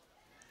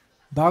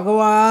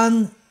 ভগবান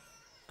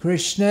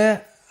কৃষ্ণের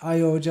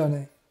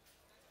আয়োজনে।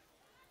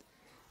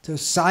 তো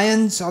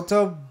সায়েন্স অত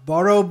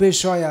বড়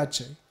বিষয়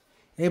আছে,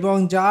 এবং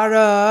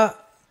যারা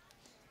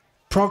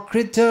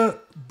প্রকৃত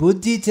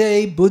বুদ্ধিতে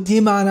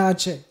বুদ্ধিমান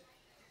আছে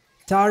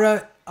তারা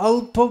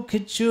অল্প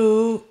কিছু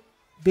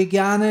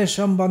বিজ্ঞানের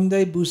সম্বন্ধে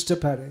বুঝতে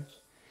পারে,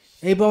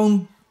 এবং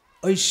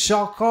ওই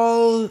সকল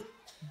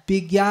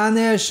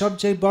বিজ্ঞানের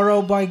সবচেয়ে বড়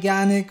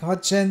বৈজ্ঞানিক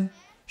হচ্ছেন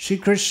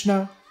শ্রীকৃষ্ণ।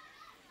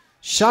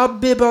 সব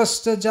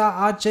ব্যবস্থা যা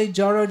আছে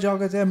জড়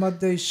জগতের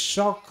মধ্যে,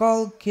 সকল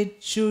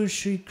কিছু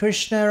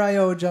শ্রীকৃষ্ণের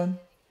আয়োজন।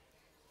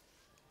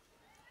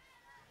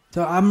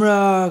 তো আমরা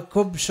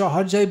খুব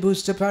সহজেই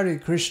বুঝতে পারি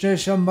কৃষ্ণের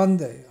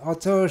সম্বন্ধে।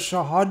 অত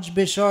সহজ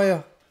বিষয়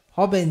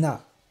হবে না,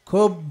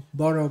 খুব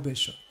বড়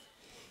বিষয়।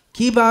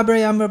 কিভাবে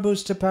আমরা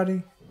বুঝতে পারি?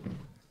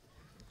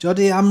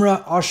 যদি আমরা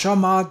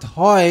অসম্মত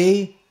হই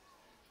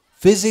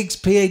ফিজিক্স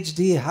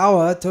পিএইচডি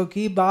হওয়া, তো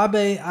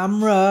কিভাবে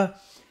আমরা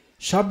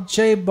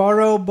সবচেয়ে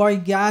বড়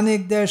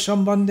বৈজ্ঞানিকদের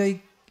সম্বন্ধে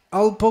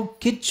অল্প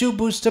কিছু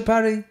বুঝতে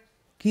পারি?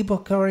 কি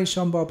করে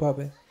সম্ভব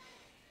হবে?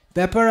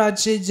 ব্যাপার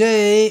আছে যে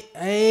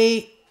এই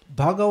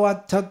ভগবত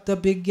তত্ত্ব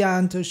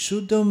বিজ্ঞান তো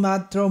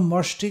শুধুমাত্র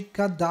মস্তিষ্ক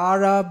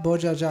দ্বারা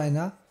বোঝা যায়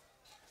না,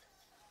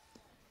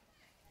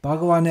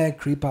 ভগবানের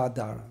কৃপা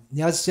দ্বারা।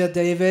 যস্য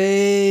দেবে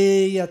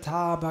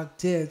যথা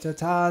ভক্তি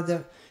তথা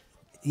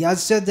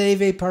यस्य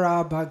देवे परा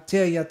भक्ति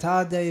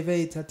यथा देवे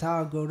तथा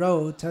गुरौ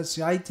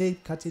तस्यैते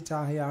कथिता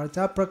ह्यर्थ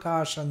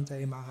प्रकाशन्ते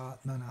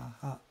महात्मनः।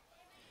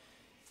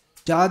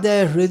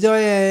 যাদের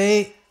হৃদয়ে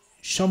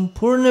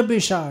সম্পূর্ণ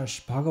বিশ্বাস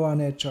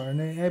ভগবানের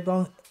চরণে, এবং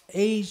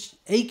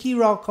একই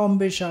রকম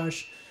বিশ্বাস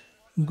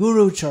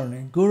গুরু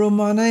চরণে। গুরু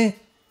মানে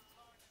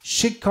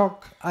শিক্ষক,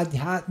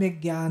 আধ্যাত্মিক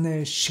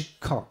জ্ঞানের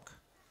শিক্ষক।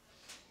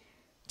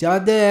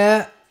 যাদের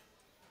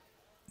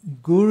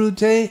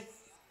গুরুতে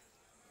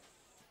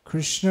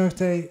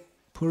কৃষ্ণতে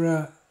পুরা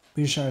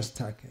বিশ্বাস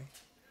থাকে,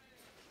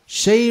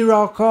 সেই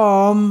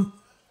রকম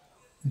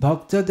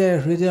ভক্তদের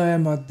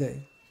হৃদয়ের মধ্যে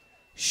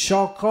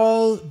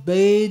সকল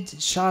বেদ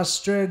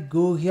শাস্ত্রের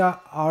গুহ্য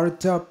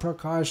অর্থ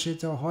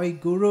প্রকাশিত হয়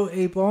গুরু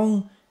এবং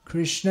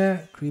কৃষ্ণের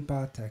কৃপা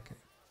থেকে।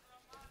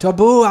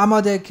 তবু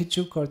আমাদের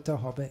কিছু করতে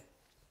হবে।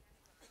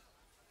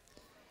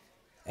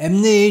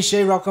 এমনি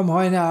সেই রকম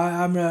হয় না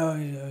আমরা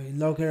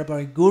লোকেরা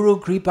বলে গুরু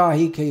কৃপা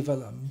হি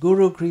কেবলম,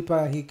 গুরু কৃপা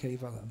হি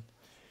কেবলম।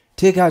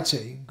 ঠিক আছে,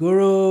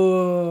 গুরু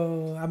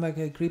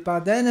আমাকে কৃপা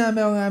দেন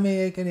এবং আমি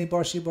এখানে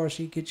বসে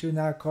বসে কিছু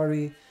না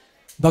করি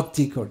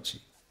ভক্তি করছি।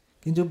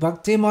 কিন্তু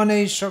ভক্তি মানে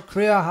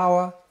সক্রিয়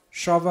হওয়া,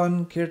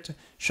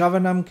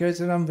 শ্রবণম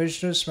কীর্তনম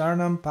বিষ্ণু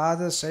স্মরণম পাদ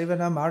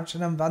সেবনম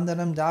অর্চনম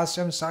বন্দনম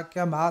দাস্যম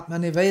সাক্ষ্যম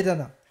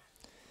আত্মনিবেদনম।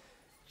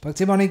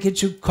 ভক্তি মানে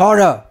কিছু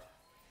করা।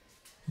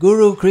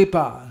 গুরু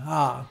কৃপা,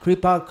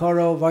 কৃপা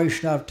করো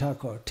বৈষ্ণব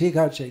ঠাকুর, ঠিক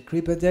আছে,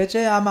 কৃপা দিয়েছে,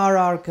 আমার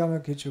আর কোনো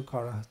কিছু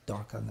করা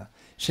দরকার না,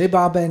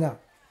 সেভাবে না।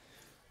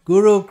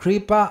 গুরু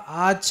কৃপা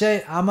আছে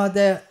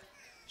আমাদের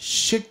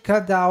শিক্ষা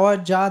দেওয়া,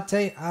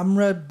 যাতে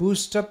আমরা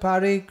বুঝতে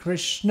পারি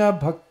কৃষ্ণ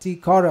ভক্তি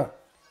করা।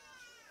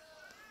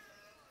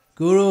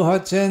 গুরু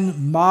হচ্ছেন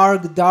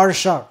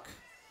মার্গদর্শক।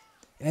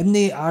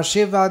 এমনি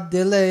আশীর্বাদ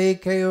দিলে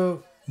কেউ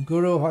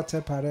গুরু হতে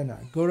পারে না।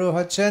 গুরু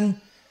হচ্ছেন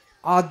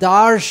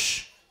আদর্শ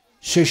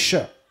শিষ্য।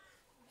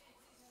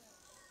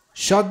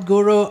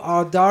 সদ্গুরু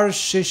আদর্শ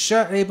শিষ্য,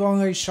 এবং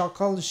এই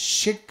সকল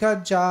শিক্ষা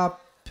যা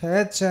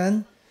পেয়েছেন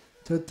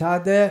তো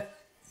তাদের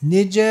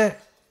নিজে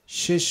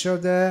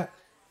শিষ্যদের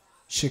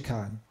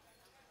শেখান।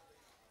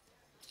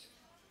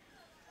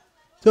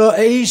 তো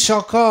এই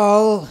সকল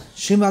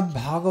শ্রীমদ্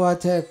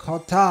ভাগবতের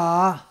কথা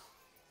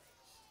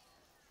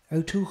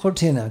একটু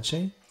কঠিন আছে,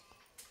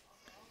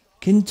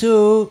 কিন্তু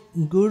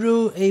গুরু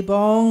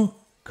এবং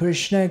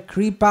কৃষ্ণের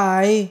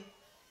কৃপায়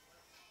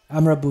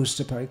আমরা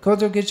বুঝতে পারি।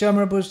 কত কিছু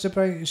আমরা বুঝতে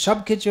পারি, সব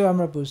কিছু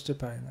আমরা বুঝতে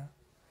পারি না,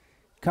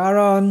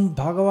 কারণ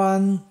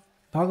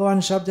ভগবান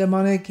শব্দের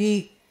মানে কি,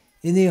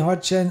 ইনি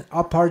হচ্ছেন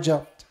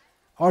অপর্যাপ্ত,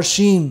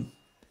 অসীম,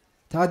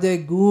 তাদের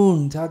গুণ,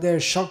 তাদের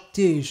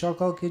শক্তি,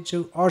 সকল কিছু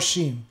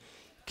অসীম।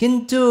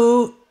 কিন্তু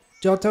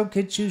যত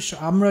কিছু,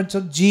 আমরা তো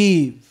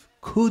জীব,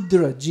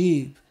 ক্ষুদ্র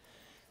জীব,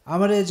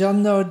 আমাদের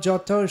জন্য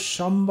যত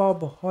সম্ভব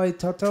হয়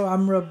তত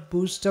আমরা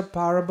বুঝতে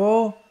পারব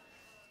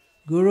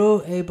গুরু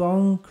এবং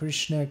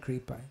কৃষ্ণের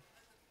কৃপায়।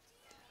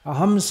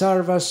 অহম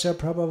সর্বস্য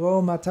প্রভবো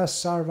মাতঃ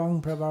সর্বং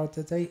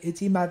প্রবর্ততে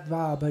ইতি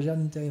মদ্ভা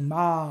ভজন্তে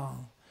মাং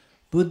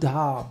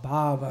বুদ্ধা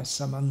ভাব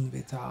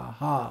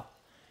সমন্বিতাঃ।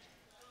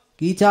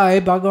 গীতায়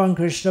ভগবান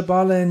কৃষ্ণ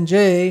বলেন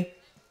যে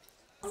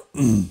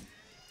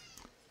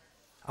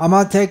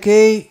আমার থেকে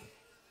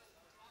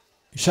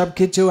সব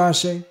কিছু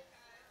আসে,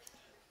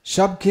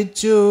 সব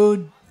কিছু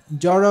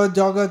জড়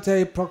জগতে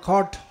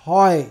প্রকট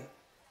হয়,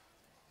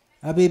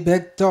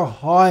 অভিব্যক্ত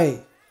হয়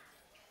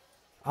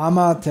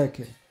আমার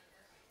থেকে।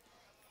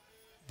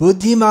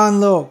 বুদ্ধিমান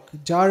লোক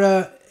যারা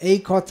এই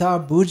কথা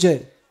বুঝে,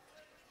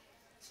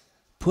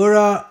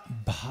 পুরা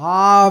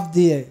ভাব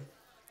দিয়ে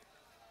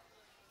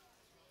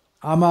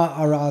আমার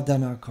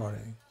আরাধনা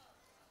করে।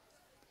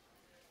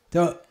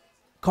 তো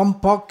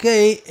কমপক্ষে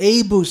এই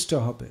বুঝতে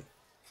হবে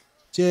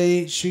যে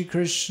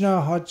শ্রীকৃষ্ণ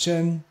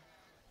হচ্ছেন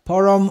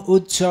পরম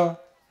উচ্চ,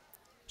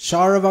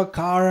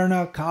 সর্বকারণ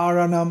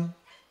কারণম,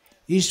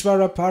 ঈশ্বর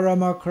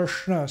পরম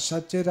কৃষ্ণ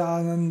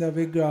সচ্চিদানন্দ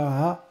বিগ্রহ,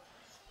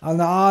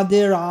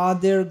 অনাদির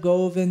আদির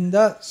গোবিন্দ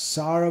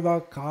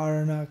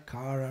সর্বকারণ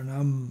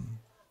কারণম।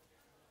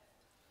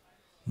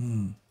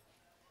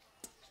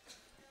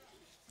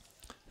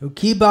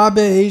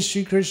 কিভাবে এই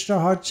শ্রীকৃষ্ণ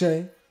হচ্ছে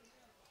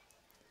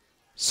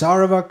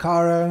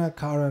সর্বকারণ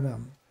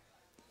কারণম?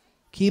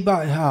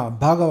 কিভাবে? হ্যাঁ,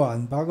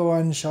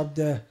 ভগবান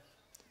শব্দের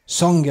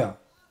সংজ্ঞা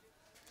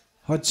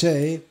হচ্ছে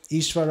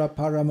ঈশ্বর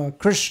পরম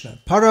কৃষ্ণ,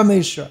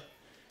 পরমেশ্বর।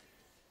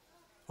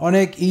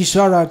 অনেক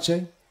ঈশ্বর আছে,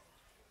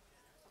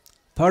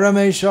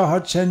 পরমেশ্বর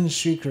হচ্ছেন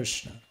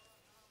শ্রীকৃষ্ণ।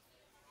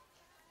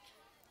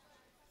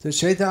 তো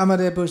সেটা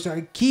আমাদের বুঝতে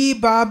হবে,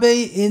 কিভাবে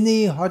ইনি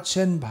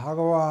হচ্ছেন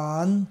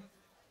ভগবান,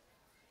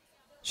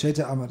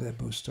 সেটা আমাদের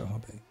বুঝতে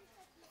হবে।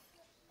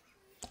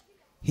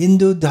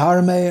 হিন্দু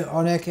ধর্মে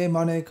অনেকে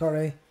মনে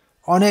করে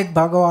অনেক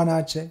ভগবান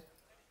আছে,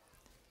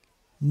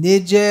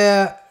 নিজের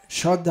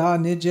শ্রদ্ধা,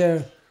 নিজের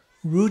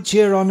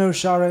রুচির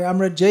অনুসারে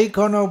আমরা যে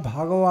কোনো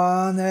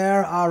ভগবানের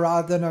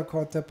আরাধনা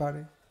করতে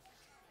পারি।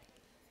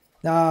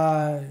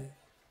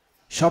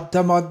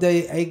 সপ্তাহের মধ্যে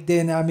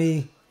একদিন আমি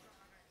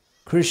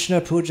কৃষ্ণ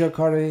পূজা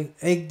করি,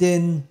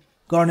 একদিন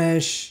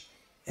গণেশ,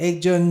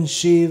 একজন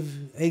শিব,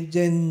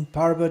 একদিন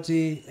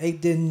পার্বতী,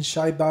 একদিন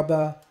সাই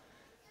বাবা।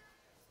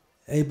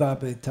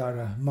 এইভাবে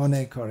তারা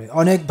মনে করে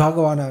অনেক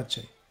ভগবান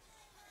আছে।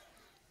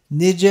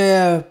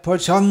 নিজের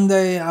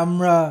পছন্দে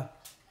আমরা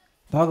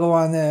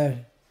ভগবানের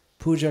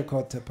পূজা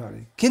করতে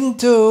পারি,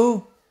 কিন্তু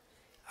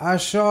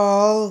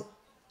আসল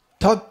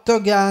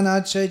তত্ত্বজ্ঞান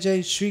আছে যে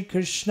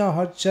শ্রীকৃষ্ণ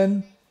হচ্ছেন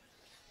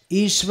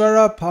ঈশ্বর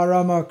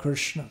পরম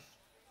কৃষ্ণ।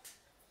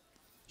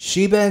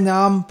 শিবের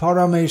নাম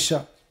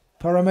পরমেশ্বর।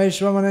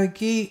 পরমেশ্বর মানে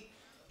কি?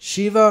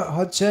 শিব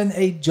হচ্ছেন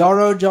এই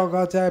জড়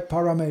জগতের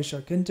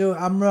পরমেশ্বর, কিন্তু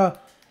আমরা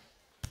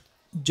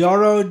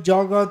জড়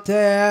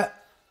জগতের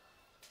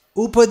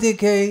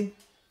উপদিকে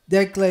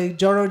দেখলে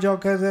জড়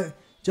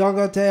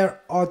জগতের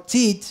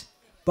অতীত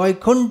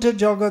বৈকুণ্ঠ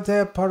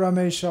জগতের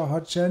পরমেশ্বর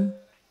হচ্ছেন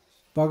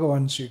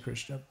ভগবান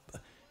শ্রীকৃষ্ণ।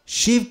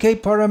 শিবকে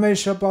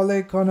পরমেশ্বর বলে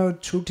কোনো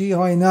ছুটি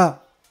হয় না,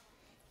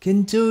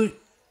 কিন্তু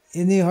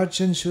ইনি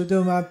হচ্ছেন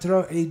শুধুমাত্র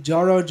এই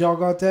জড়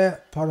জগতের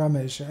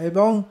পরমেশ্বর,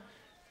 এবং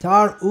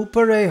তার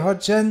উপরে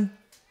হচ্ছেন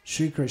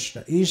শ্রীকৃষ্ণ,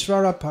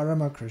 ঈশ্বর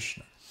পরম কৃষ্ণ।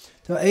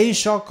 তো এই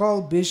সকল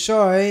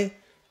বিষয়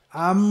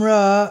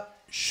আমরা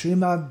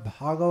শ্রীমদ্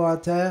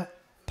ভাগবতে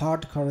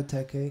পাঠ করে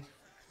থেকে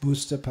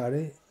বুঝতে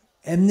পারি।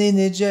 এমনি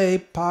নিজে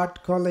পাঠ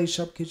করলে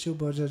সব কিছু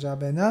বোঝা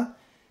যাবে না,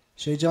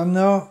 সেই জন্য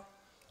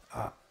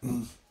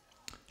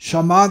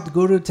সমাজ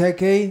গুরু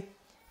থেকে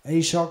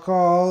এই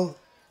সকল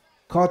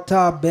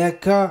কথা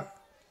ব্যাখ্যা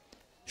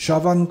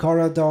শ্রবণ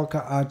করা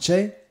দরকার আছে।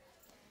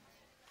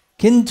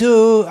 কিন্তু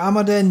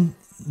আমাদের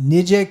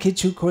নিজে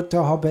কিছু করতে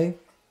হবে,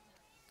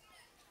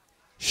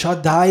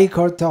 শ্রদ্ধাই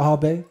করতে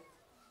হবে।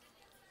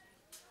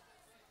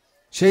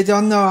 সেই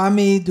জন্য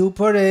আমি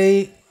দুপুরে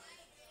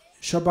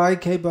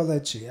সবাইকে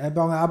বলেছি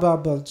এবং আবার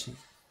বলছি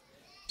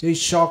যে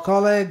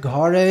সকলে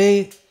ঘরে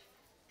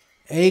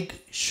এক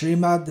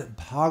শ্রীমদ্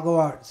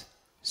ভাগবত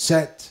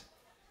সেট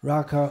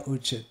রাখা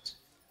উচিত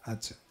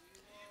আছে।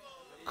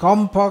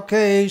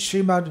 কমপক্ষে এই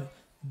শ্রীমদ্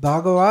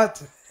ভাগবত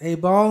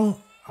এবং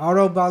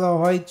আরো ভালো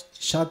হয়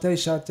সাথে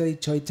সাথে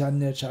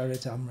চৈতন্য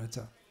চরিতামৃত।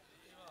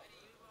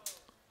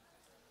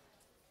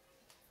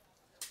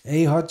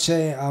 এই হচ্ছে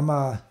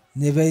আমার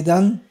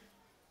নিবেদন।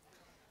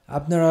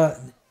 আপনারা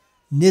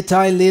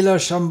নিতাই লীলা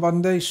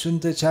সম্বন্ধে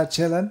শুনতে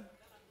চাচ্ছিলেন।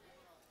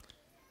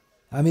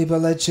 আমি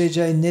বলেছি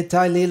যে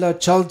নিতাই লীলা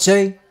চলছে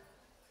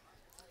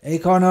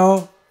এখনো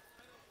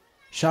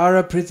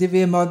সারা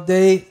পৃথিবীর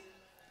মধ্যে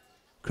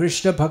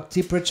কৃষ্ণ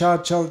ভক্তি প্রচার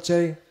চলছে।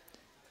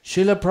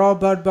 শিল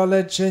প্রভুপাদ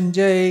বলেছেন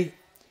যে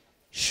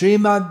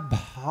শ্রীমদ্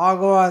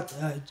ভাগবত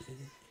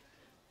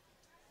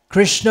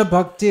কৃষ্ণ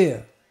ভক্তির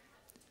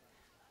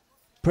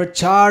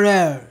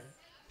প্রচারের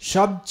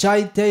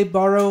সবচাইতে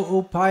বড়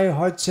উপায়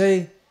হচ্ছে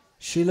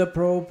শিল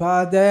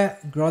প্রভুপাদের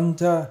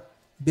গ্রন্থ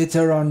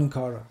বিতরণ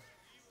করা।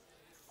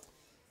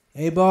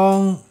 এবং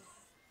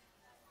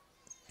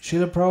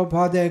শিল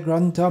প্রভুপাদের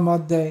গ্রন্থ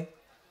মধ্যে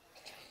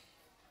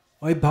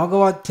ওই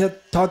ভগবত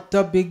তত্ত্ব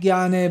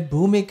বিজ্ঞানের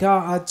ভূমিকা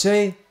আছে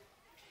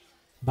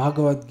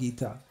ভগবত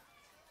গীতা,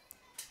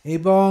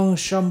 এবং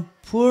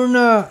সম্পূর্ণ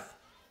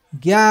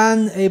জ্ঞান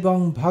এবং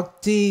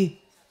ভক্তি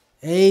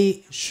এই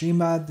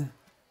শ্রীমদ্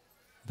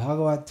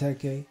ভাগবত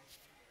থেকে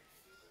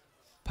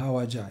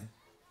পাওয়া যায়।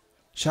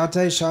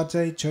 সাথে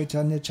সাথে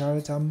চৈতন্য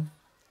চরিতাম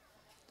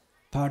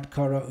পাঠ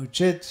করা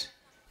উচিত,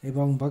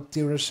 এবং ভক্তি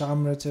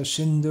রসামৃত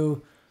সিন্ধু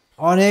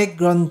অনেক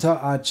গ্রন্থ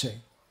আছে।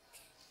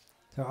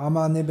 তো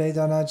আমার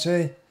নিবেদন আছে,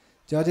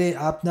 যদি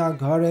আপনার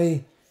ঘরে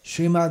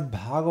শ্রীমদ্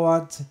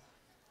ভাগবত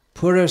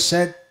পুরো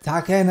সেট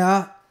থাকে না,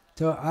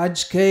 তো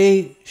আজকে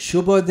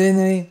শুভ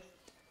দিনে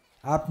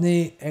আপনি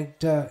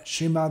একটা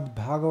শ্রীমদ্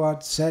ভাগবত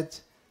সেট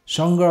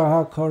সংগ্রহ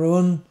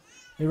করুন।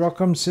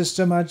 এরকম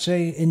সিস্টেম আছে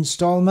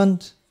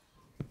ইনস্টলমেন্ট।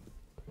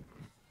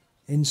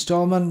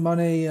 ইনস্টলমেন্ট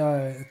মানে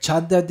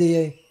ছাদা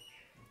দিয়ে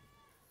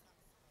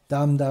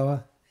দাম দেওয়া।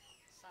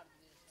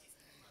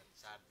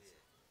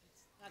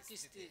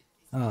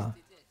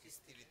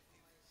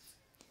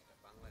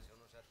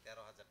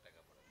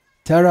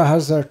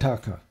 13,000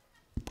 টাকা।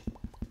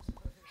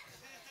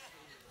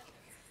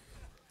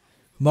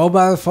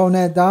 মোবাইল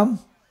ফোনের দাম,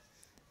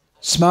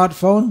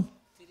 স্মার্টফোন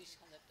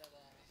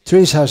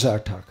 30,000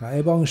 টাকা।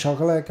 এবং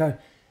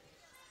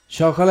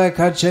সকলের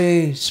কাছে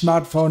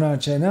স্মার্টফোন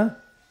আছে না,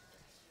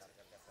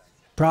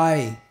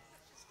 প্রায়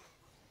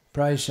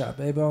সব।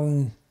 এবং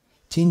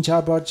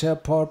 3-4 বছর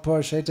পর পর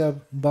সেটা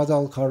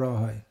বদল করা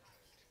হয়।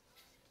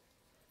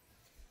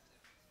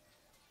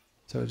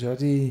 তো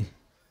যদি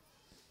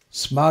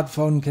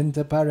স্মার্টফোন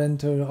কিনতে পারেন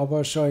তো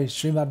অবশ্যই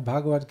শ্রীমদ্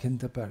ভাগবত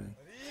কিনতে পারেন।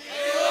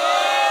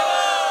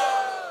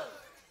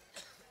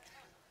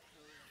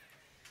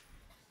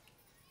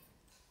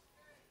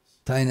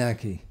 তাই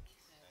নাকি?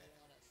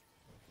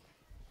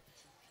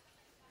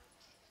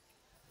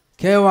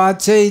 কেউ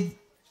আছে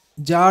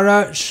যারা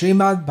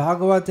শ্রীমদ্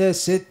ভাগবতের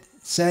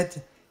সেট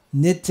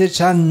নিতে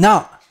চান না?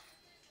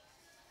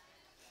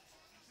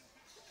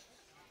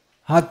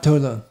 হাত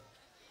তুলুন।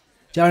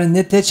 যারা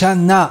নিতে চান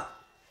না,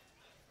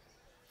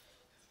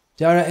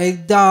 যারা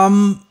একদম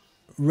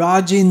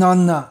রাজি নন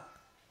না,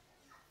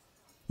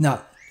 না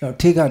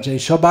ঠিক আছে,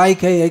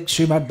 সবাইকে এক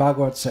শ্রীমদ্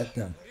ভাগবত সেট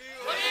দেন।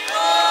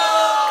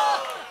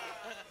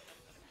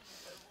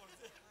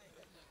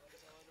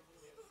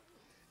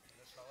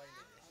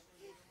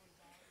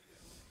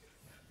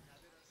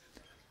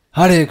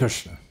 হরে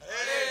কৃষ্ণ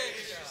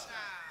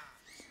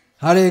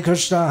হরে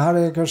কৃষ্ণ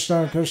হরে কৃষ্ণ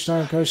কৃষ্ণ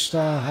কৃষ্ণ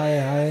হরে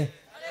হরে,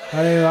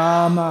 হরে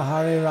রাম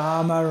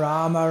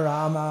রাম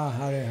রাম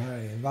হরে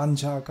হরে।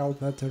 বাঞ্ছা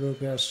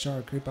কল্পতরুভ্যশ্চ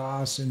কৃপা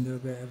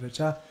সিন্ধুভ্যেব চ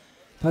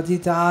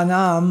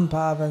পতিতানাং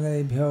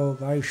পাবনেভ্যো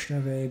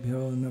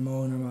বৈষ্ণবেভ্যো নমো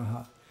নমঃ।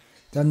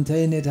 দন্তে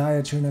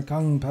নিধায়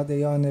চূর্ণকং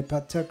পদयो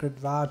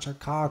নিপত্যकृत्वा च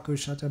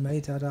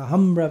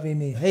काकुशतमेतदहं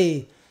ब्रवीमि हे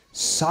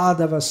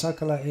साधव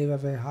सकल एव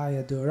विहाय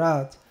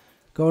दुरात्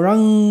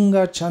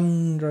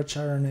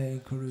गौरङ्गचन्द्रचरणे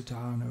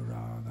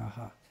कुरुतानुरागः।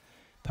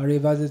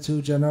 परिवदतु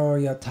जनो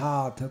यथा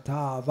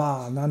तथा वा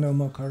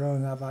ननुमुखरो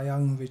न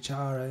वयं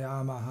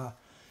विचारयामः।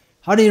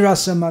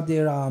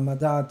 हरिरसमदिरा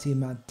मदाति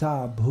मत्ता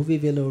भुवि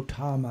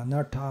विलोठाम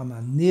नठाम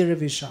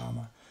निर्विशाम।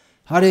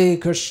 हरे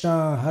कृष्ण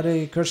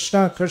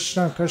कृष्ण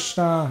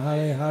कृष्ण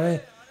हरे हरे,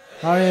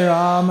 हरे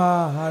राम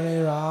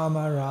राम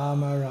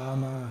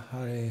राम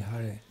हरे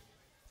हरे।